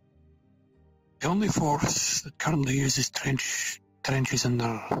 The only force that currently uses trenches in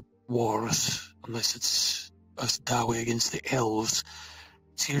their wars, unless it's us Dawi against the elves,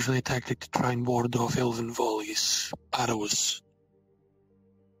 it's usually a tactic to try and ward off elven volleys, arrows,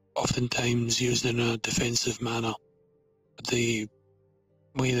 oftentimes used in a defensive manner. But the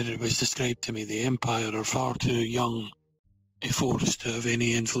way that it was described to me, the Empire are far too young a force to have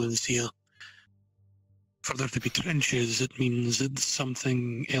any influence here. For there to be trenches, it means that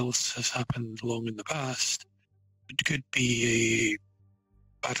something else has happened long in the past. It could be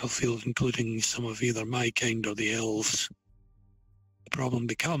a battlefield including some of either my kind or the elves. The problem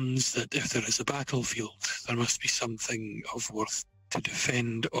becomes that if there is a battlefield, there must be something of worth to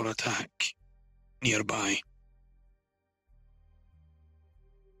defend or attack nearby.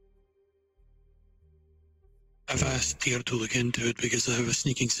 I've asked Tyr to look into it because I have a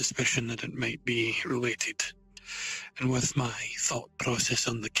sneaking suspicion that it might be related. And with my thought process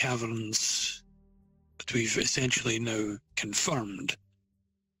on the caverns that we've essentially now confirmed,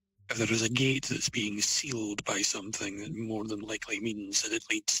 if there is a gate that's being sealed by something, that more than likely means that it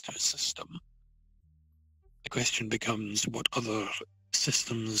leads to a system. The question becomes what other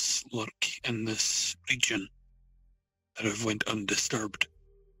systems lurk in this region that have went undisturbed.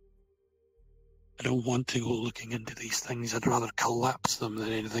 I don't want to go looking into these things. I'd rather collapse them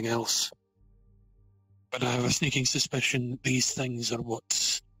than anything else. But I have a sneaking suspicion these things are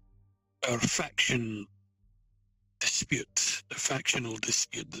what our faction dispute, the factional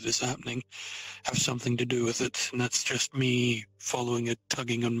dispute that is happening, have something to do with it, and that's just me following it,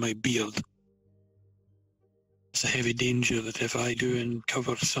 tugging on my beard. It's a heavy danger that if I do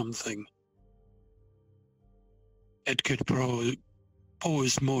uncover something, it could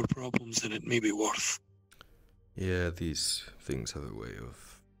pose more problems than it may be worth. Yeah, these things have a way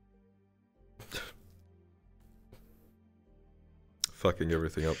of fucking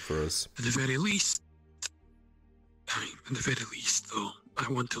everything up for us. At the very least, though, I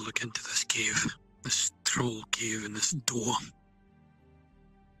want to look into this cave, this troll cave and this door.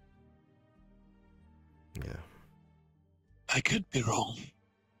 Yeah. I could be wrong,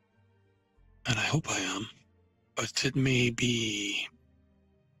 and I hope I am, but it may be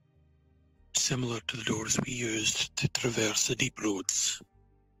similar to the doors we used to traverse the deep roads.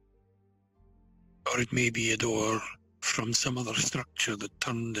 Or it may be a door from some other structure that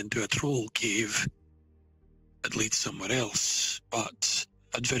turned into a troll cave that leads somewhere else. But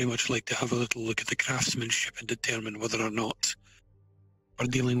I'd very much like to have a little look at the craftsmanship and determine whether or not we're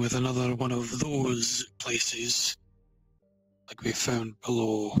dealing with another one of those places like we found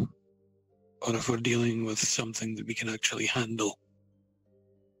below, or if we're dealing with something that we can actually handle.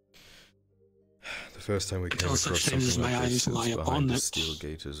 The first time we came Until across such something times as my like eyes this, it lie was upon behind the it. steel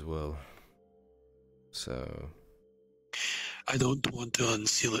gate as well. So I don't want to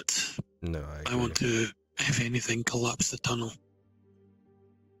unseal it. no, I want to, if anything, collapse the tunnel.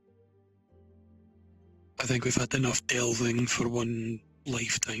 I think we've had enough delving for one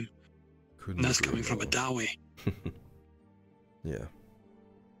lifetime. And that's coming from a Dawi. Yeah.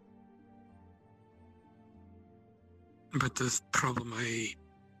 But the problem I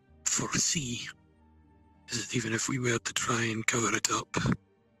foresee is that even if we were to try and cover it up,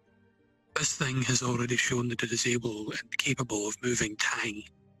 this thing has already shown that it is able and capable of moving Tang.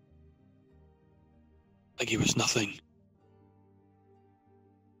 Like he was nothing.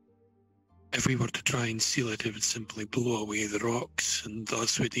 If we were to try and seal it, it would simply blow away the rocks, and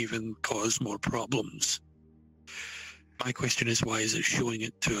thus would even cause more problems. My question is, why is it showing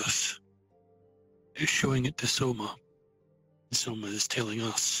it to us? It's showing it to Soma. And Soma is telling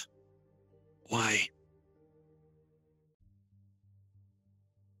us. Why?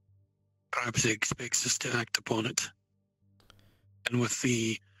 Perhaps he expects us to act upon it. And with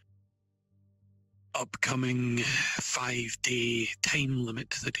the upcoming 5-day time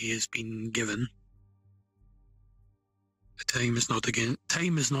limit that he has been given, the time is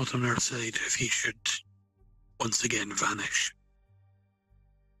not on our side if he should once again vanish.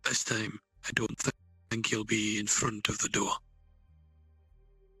 This time, I don't think he'll be in front of the door.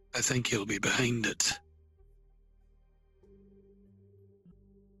 I think he'll be behind it.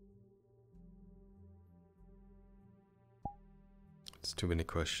 It's too many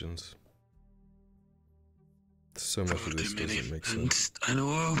questions. So much of this doesn't make sense. I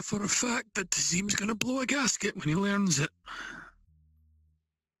know for a fact that Tazim's gonna blow a gasket when he learns it.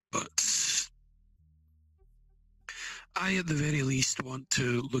 But I, at the very least, want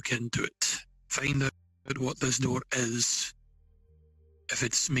to look into it. Find out what this door is. If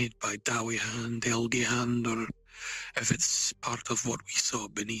it's made by Dawi hand, Elgi hand, or if it's part of what we saw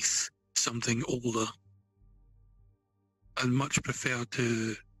beneath, something older. I'd much prefer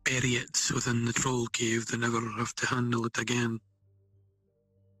to bury it within the troll cave than ever have to handle it again.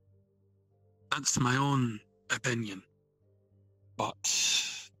 That's my own opinion. But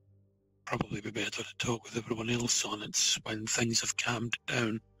probably be better to talk with everyone else on it when things have calmed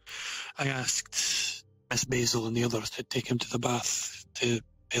down. I asked Miss Basil and the others to take him to the bath to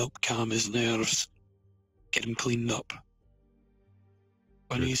help calm his nerves, get him cleaned up.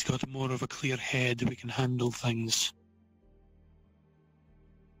 When he's got more of a clear head, we can handle things.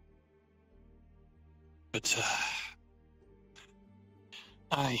 But,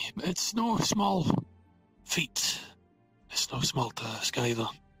 aye, it's no small feat. It's no small task either.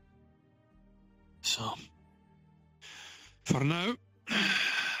 So, for now,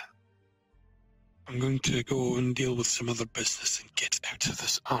 I'm going to go and deal with some other business and get out of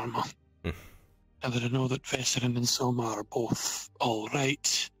this armour. Now that I know that Vesserin and Soma are both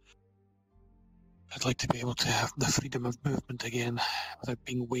alright, I'd like to be able to have the freedom of movement again without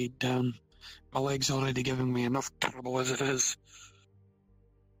being weighed down. My leg's already giving me enough trouble as it is.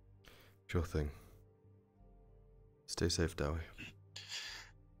 Sure thing. Stay safe, Dowie.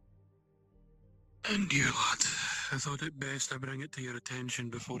 And you, lad, I thought it best I bring it to your attention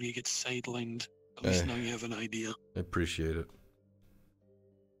before you get sidelined. At least now you have an idea. I appreciate it.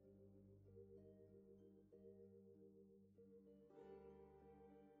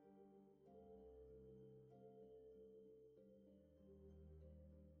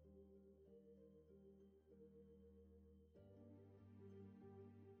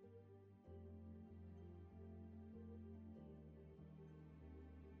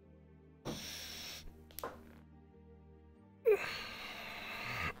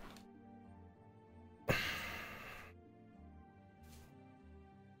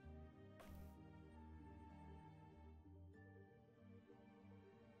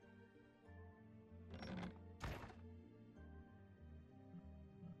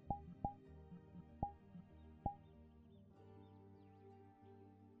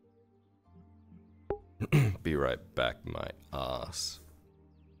 Be right back, my ass.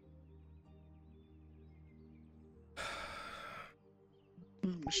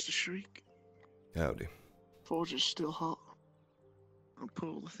 Mr. Shriek. Howdy. Forge is still hot. I'll put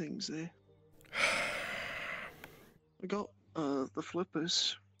all the things there. I got the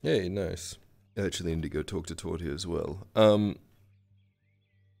flippers. Hey, nice. I actually need to go talk to Torty as well.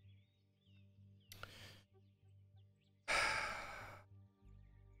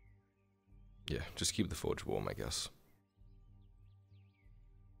 Yeah, just keep the forge warm, I guess.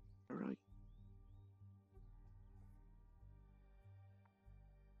 Alright.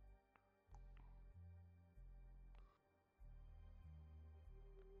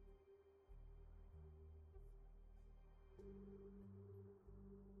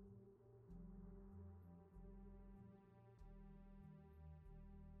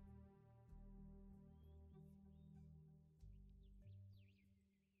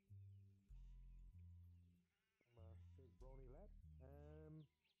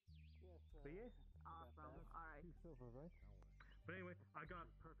 Awesome. Alright. But anyway, I got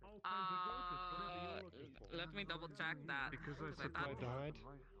all kinds of doses, whatever you're looking for. Let me double check that. Because I supplied the hide.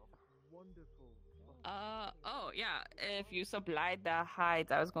 Wonderful. Oh yeah, if you supplied the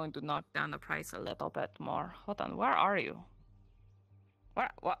hides, I was going to knock down the price a little bit more. Hold on, where are you?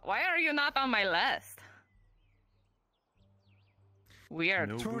 Why are you not on my list? Weird.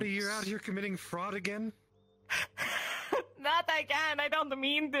 Torty, you're out here committing fraud again? Not again, I don't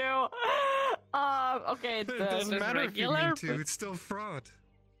mean to. Okay, It doesn't matter regular, if you mean to, it's still fraud.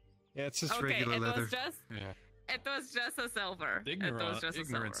 Yeah, it's just regular leather. It was just a silver.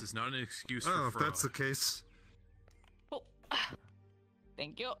 Ignorance is not an excuse for Oh, if fraud. that's the case. Oh.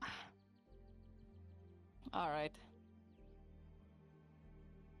 Thank you. Alright.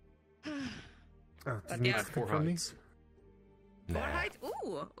 Oh, yeah. 4 hides. Four hides?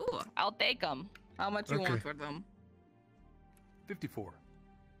 Ooh, I'll take them. How much you Okay. want for them? 54.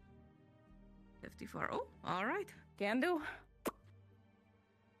 54. Oh, alright. Can do.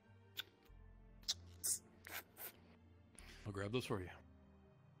 I'll grab those for you.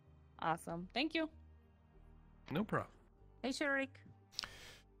 Awesome. Thank you. No problem. Hey, Sharik.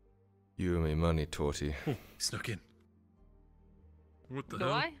 You owe me money, Torty. Snuck in. What the Do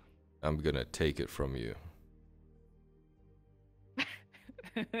hell? I? I'm gonna take it from you.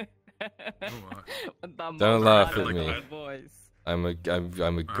 Don't laugh at me. I'm a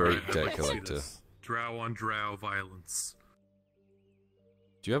great debt collector. Drow on drow violence.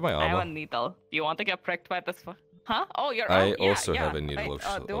 Do you have my I have a armor? needle. Do you want to get pricked by this? Huh? Oh, you're. I yeah, also yeah. have a needle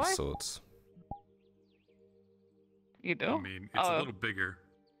do of I? sorts. You do? I mean, it's a little bigger.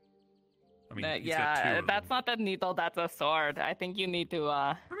 I mean, he's got two yeah, of that's not a needle. That's a sword. I think you need to.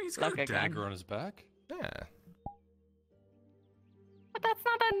 I mean, he's got look a again. dagger on his back. Yeah. But that's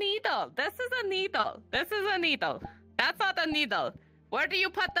not a needle. This is a needle. This is a needle. That's not a needle. Where do you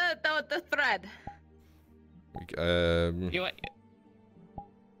put the thread? You.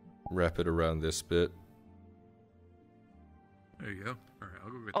 Wrap it around this bit. There you go. All right,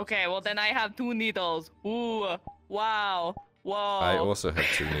 I'll go get Okay, well then I have 2 needles. Ooh, wow. Whoa. I also have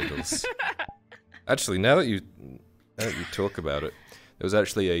 2 needles. Actually, now that you talk about it, there was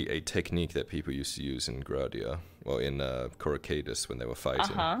actually a technique that people used to use in Gradia, well, in Coracadus when they were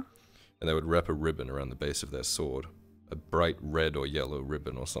fighting. Uh-huh. And they would wrap a ribbon around the base of their sword, a bright red or yellow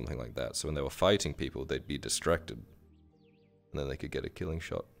ribbon or something like that. So when they were fighting people, they'd be distracted, and then they could get a killing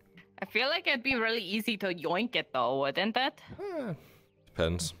shot. I feel like it'd be really easy to yoink it, though, wouldn't it?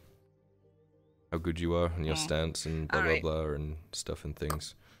 Depends how good you are and your stance and blah blah blah and stuff and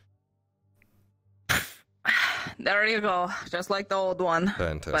things. There you go, just like the old one.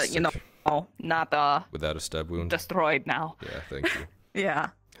 Fantastic. But, you know, not without a stab wound. Destroyed now. Yeah, thank you. Yeah.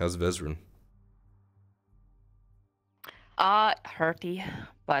 How's Vezran? Hurty,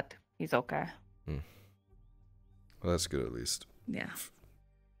 but he's okay. Well, that's good at least. Yeah.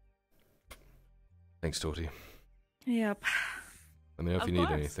 Thanks, Torty. Yep. Let me know if you need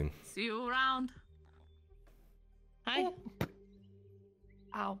anything. See you around. Hi.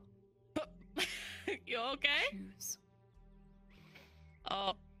 Ow. You okay?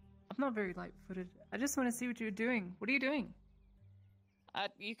 I'm not very light-footed. I just want to see what you're doing. What are you doing?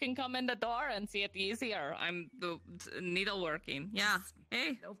 You can come in the door and see it easier. I'm needleworking. Yeah.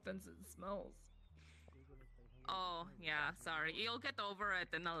 Hey. No offense, it smells. Oh, yeah, sorry. You'll get over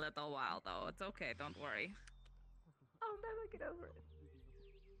it in a little while, though. It's okay, don't worry. I'll never get over it.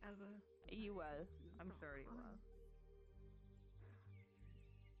 Ever. You will. I'm sure you will.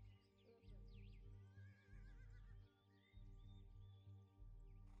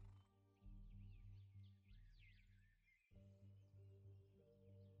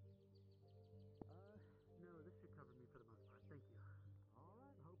 No, this should cover me for the most part. Thank you.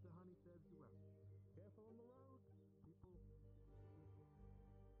 Alright, hope the honey serves you well. Careful on the road, people. Don't worry.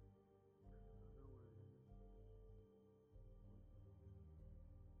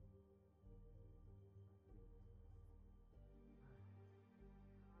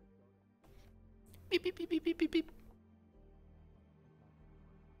 Beep beep beep beep beep beep beep.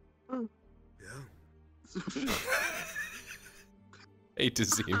 Oh. Yeah. Hate to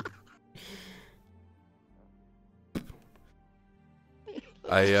see him.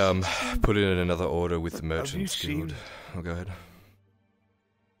 I put in another order with the Merchants Guild. Oh, go ahead.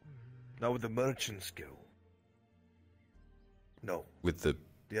 Not with the Merchants Guild. No. With the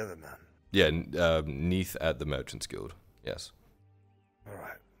other man. Yeah, Neath at the Merchants Guild. Yes.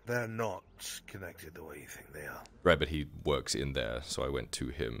 Alright. They're not connected the way you think they are. Right, but he works in there, so I went to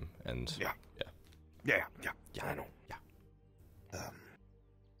him and Yeah. Yeah. Yeah, I know. Yeah.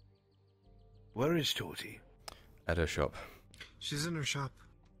 Where is Torty? At her shop. She's in her shop.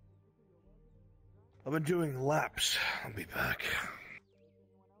 I've been doing laps. I'll be back.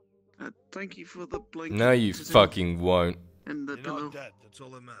 Thank you for the blanket. No, you fucking won't. And the You're pillow. not dead. That's all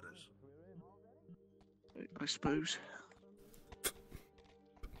that matters. I suppose.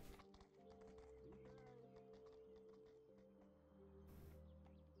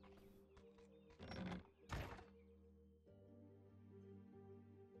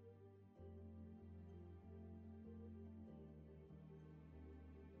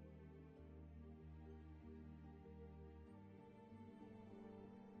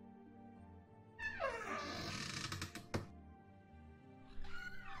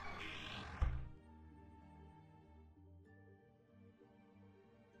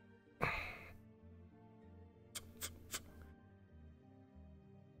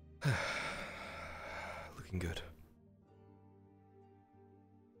 Looking good.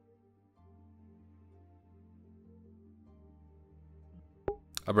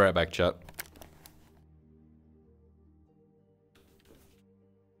 I'll be right back, chat.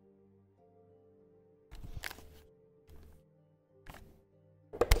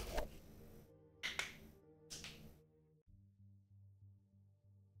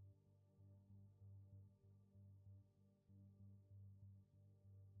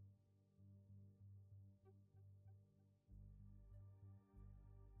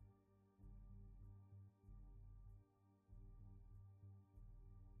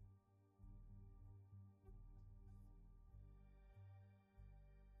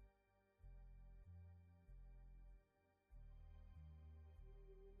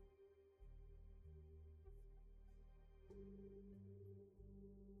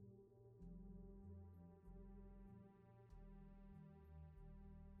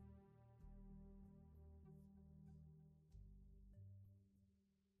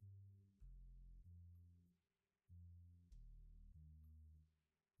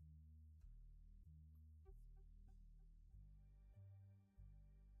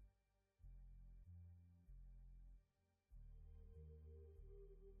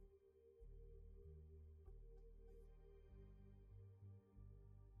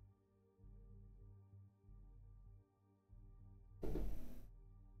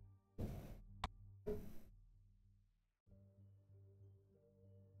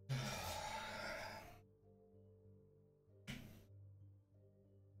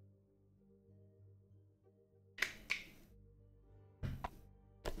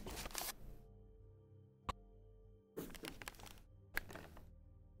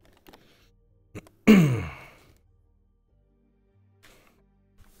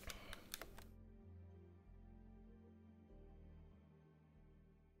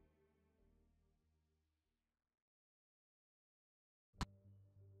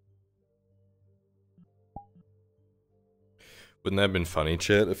 Wouldn't that have been funny,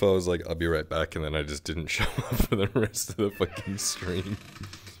 chat, if I was like, I'll be right back, and then I just didn't show up for the rest of the fucking stream?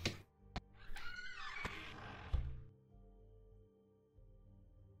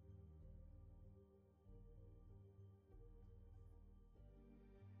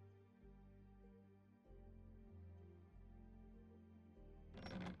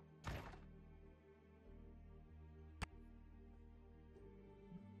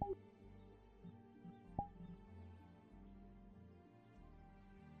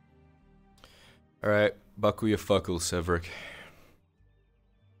 Alright, buckle your fuckle, Severick.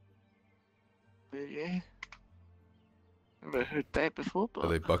 Yeah. Never heard that before, but... Are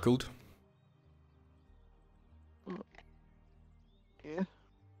they buckled? Yeah.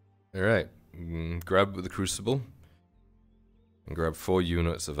 Alright, grab the crucible. And grab 4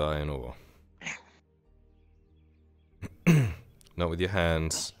 units of iron ore. Not with your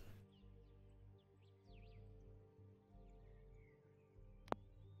hands.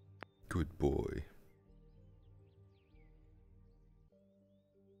 Good boy.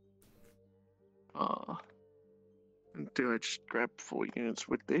 Do I just grab 4 units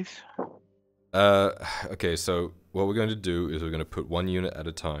with this? Okay, so what we're going to do is we're going to put 1 unit at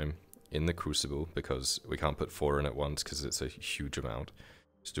a time in the crucible, because we can't put 4 in at once because it's a huge amount.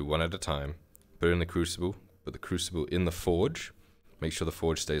 Just do 1 at a time, put it in the crucible, put the crucible in the forge, make sure the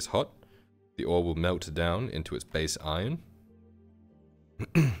forge stays hot. The ore will melt down into its base iron.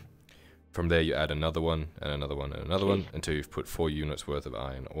 From there you add another one, and another one, and another one, until you've put 4 units worth of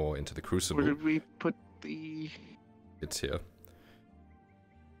iron ore into the crucible. Where did we put the... It's here.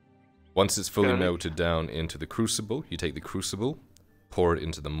 Once it's fully melted down into the crucible, you take the crucible, pour it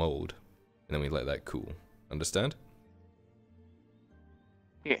into the mold, and then we let that cool. Understand?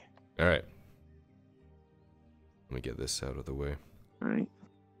 Yeah. Alright. Let me get this out of the way. Alright.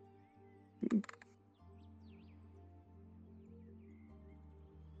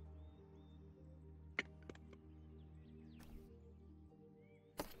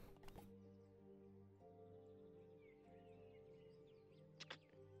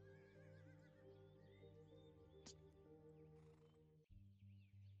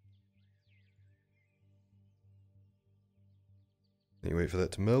 You wait for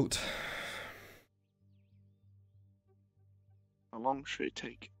that to melt. How long should it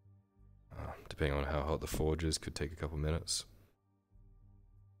take? Depending on how hot the forge is, could take a couple minutes.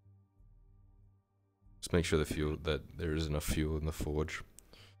 Just make sure that there is enough fuel in the forge.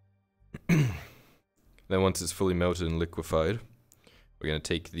 Then once it's fully melted and liquefied, we're going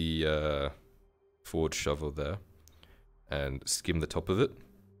to take the forge shovel there and skim the top of it,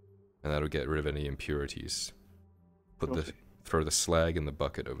 and that'll get rid of any impurities. Throw the slag in the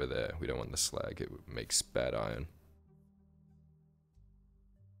bucket over there. We don't want the slag, it makes bad iron.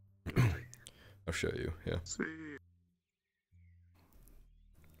 I'll show you, yeah.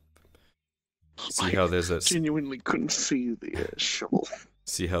 See how there's that... Genuinely couldn't see the shovel.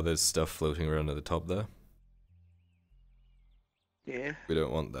 See how there's stuff floating around at the top there? Yeah. We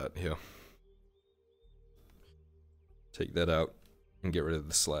don't want that here. Take that out and get rid of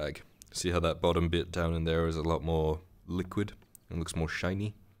the slag. See how that bottom bit down in there is a lot more liquid and looks more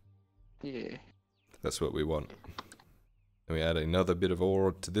shiny? Yeah. That's what we want. Then we add another bit of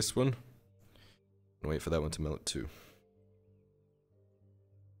ore to this one. And wait for that one to melt too.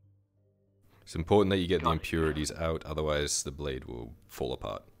 It's important that you get the impurities out, otherwise the blade will fall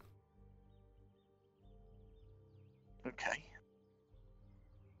apart. Okay.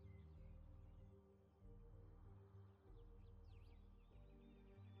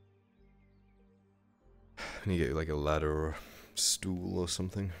 And you get like a ladder or a stool or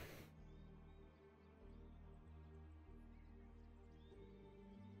something.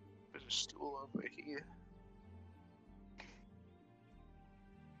 There's a stool over here.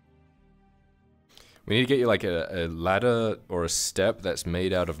 We need to get you like a ladder or a step that's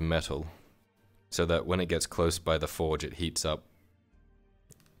made out of metal, so that when it gets close by the forge it heats up.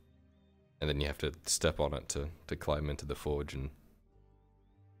 And then you have to step on it to climb into the forge and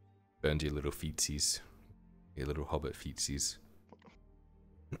burn your little feetsies. Your little hobbit feetsies.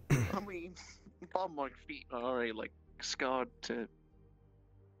 I mean, all my feet are already like scarred to...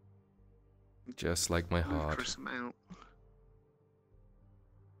 Just like my heart. ludicrous amount.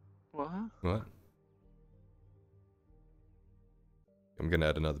 What? What? I'm gonna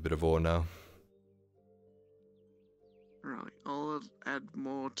add another bit of ore now. Right, I'll add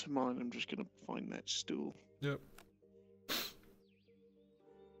more to mine. I'm just gonna find that stool. Yep.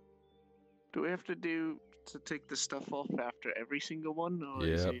 Do we have to take the stuff off after every single one, or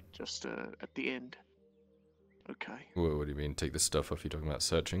is Yep. it just at the end? Okay. What do you mean, take the stuff off? You talking about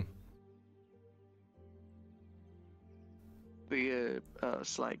searching? the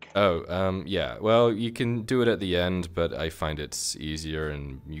slag? Oh, yeah. Well, you can do it at the end, but I find it's easier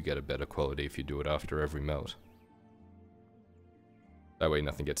and you get a better quality if you do it after every melt. That way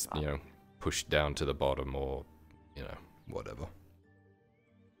nothing gets, you know, pushed down to the bottom or, you know, whatever.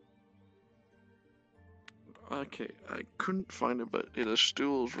 Okay, I couldn't find it, but the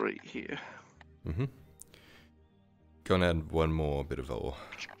stool's right here. Mm-hmm. Go and add one more bit of ore.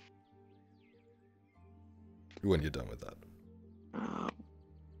 When you're done with that.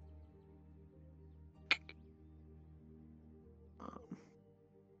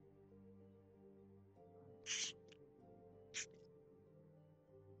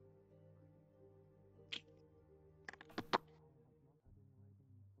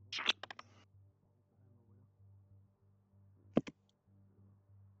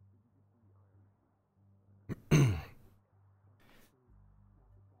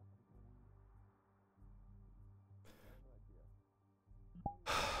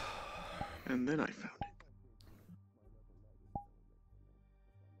 And then I found it.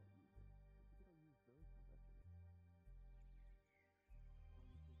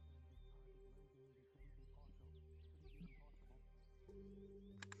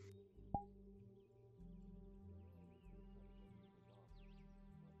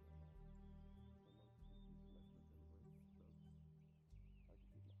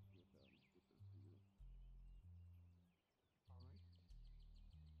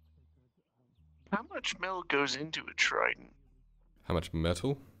 How much metal goes into a trident? How much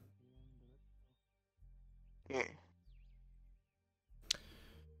metal? Yeah.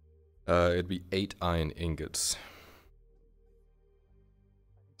 It'd be 8 iron ingots.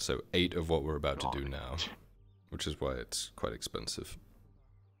 So 8 of what we're about to do now. Which is why it's quite expensive.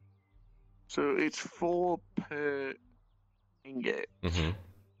 So it's 4 per ingot. Mm-hmm.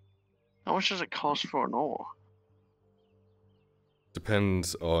 How much does it cost for an ore?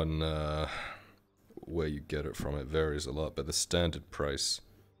 Depends on where you get it from. It varies a lot, but the standard price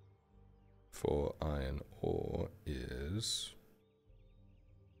for iron ore is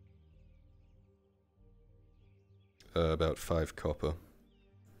about 5 copper.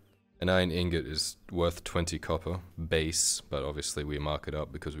 An iron ingot is worth 20 copper base, but obviously we mark it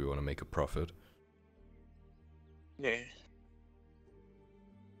up because we want to make a profit. Yeah.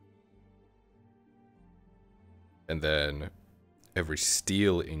 And then every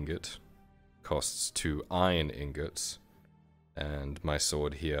steel ingot costs 2 iron ingots, and my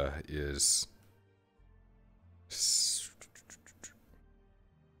sword here is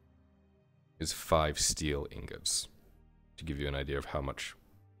 5 steel ingots, to give you an idea of how much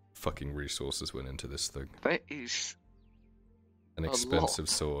fucking resources went into this thing. That is an expensive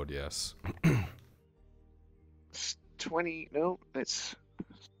sword, yes. It's 20, no, it's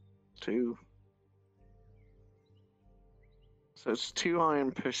 2. So it's 2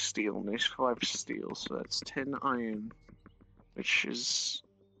 iron per steel, and there's 5 steel, so that's 10 iron, which is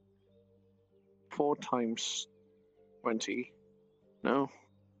 4 times 20. No?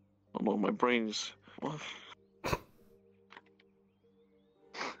 Oh no, my brain's...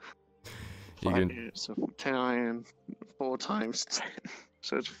 You can... So 10 iron, 4 times 10,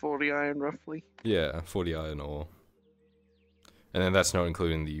 so it's 40 iron roughly? Yeah, 40 iron ore. And then that's not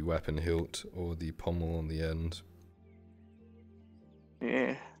including the weapon hilt or the pommel on the end.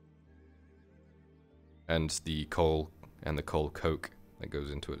 Yeah. And the coal coke that goes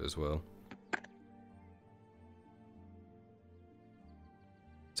into it as well.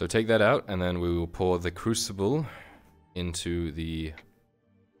 So take that out, and then we will pour the crucible into the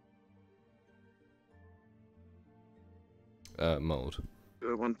mold.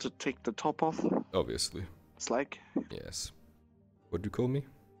 Do I want to take the top off? Obviously. Slag? Yes. What'd you call me?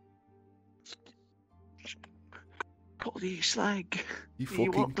 Bloody slag. You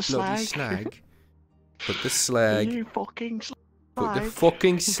want fucking the bloody slag. Put the slag. You fucking slag. Put the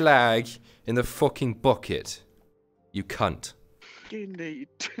fucking slag in the fucking bucket. You cunt. You need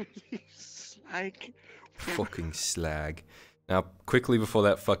slag. Fucking slag. Now, quickly before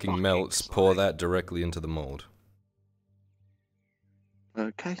that fucking melts, pour that directly into the mold.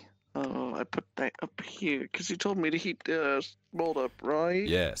 Okay. I put that up here because you told me to heat the mold up, right?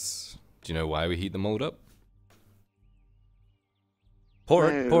 Yes. Do you know why we heat the mold up? Pour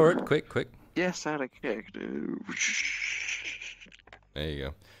it, quick. Yes, out of here. There you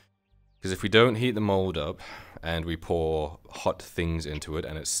go. Because if we don't heat the mold up and we pour hot things into it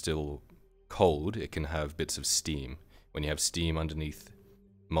and it's still cold, it can have bits of steam. When you have steam underneath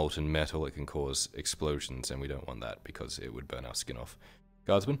molten metal, it can cause explosions, and we don't want that because it would burn our skin off.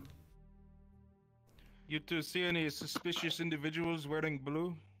 Guardsman? You two see any suspicious individuals wearing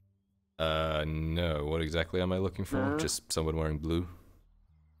blue? No. What exactly am I looking for? Just someone wearing blue?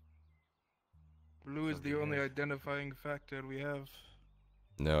 Blue is the only identifying factor we have.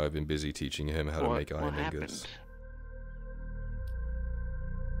 No, I've been busy teaching him how to make iron ingots. happened?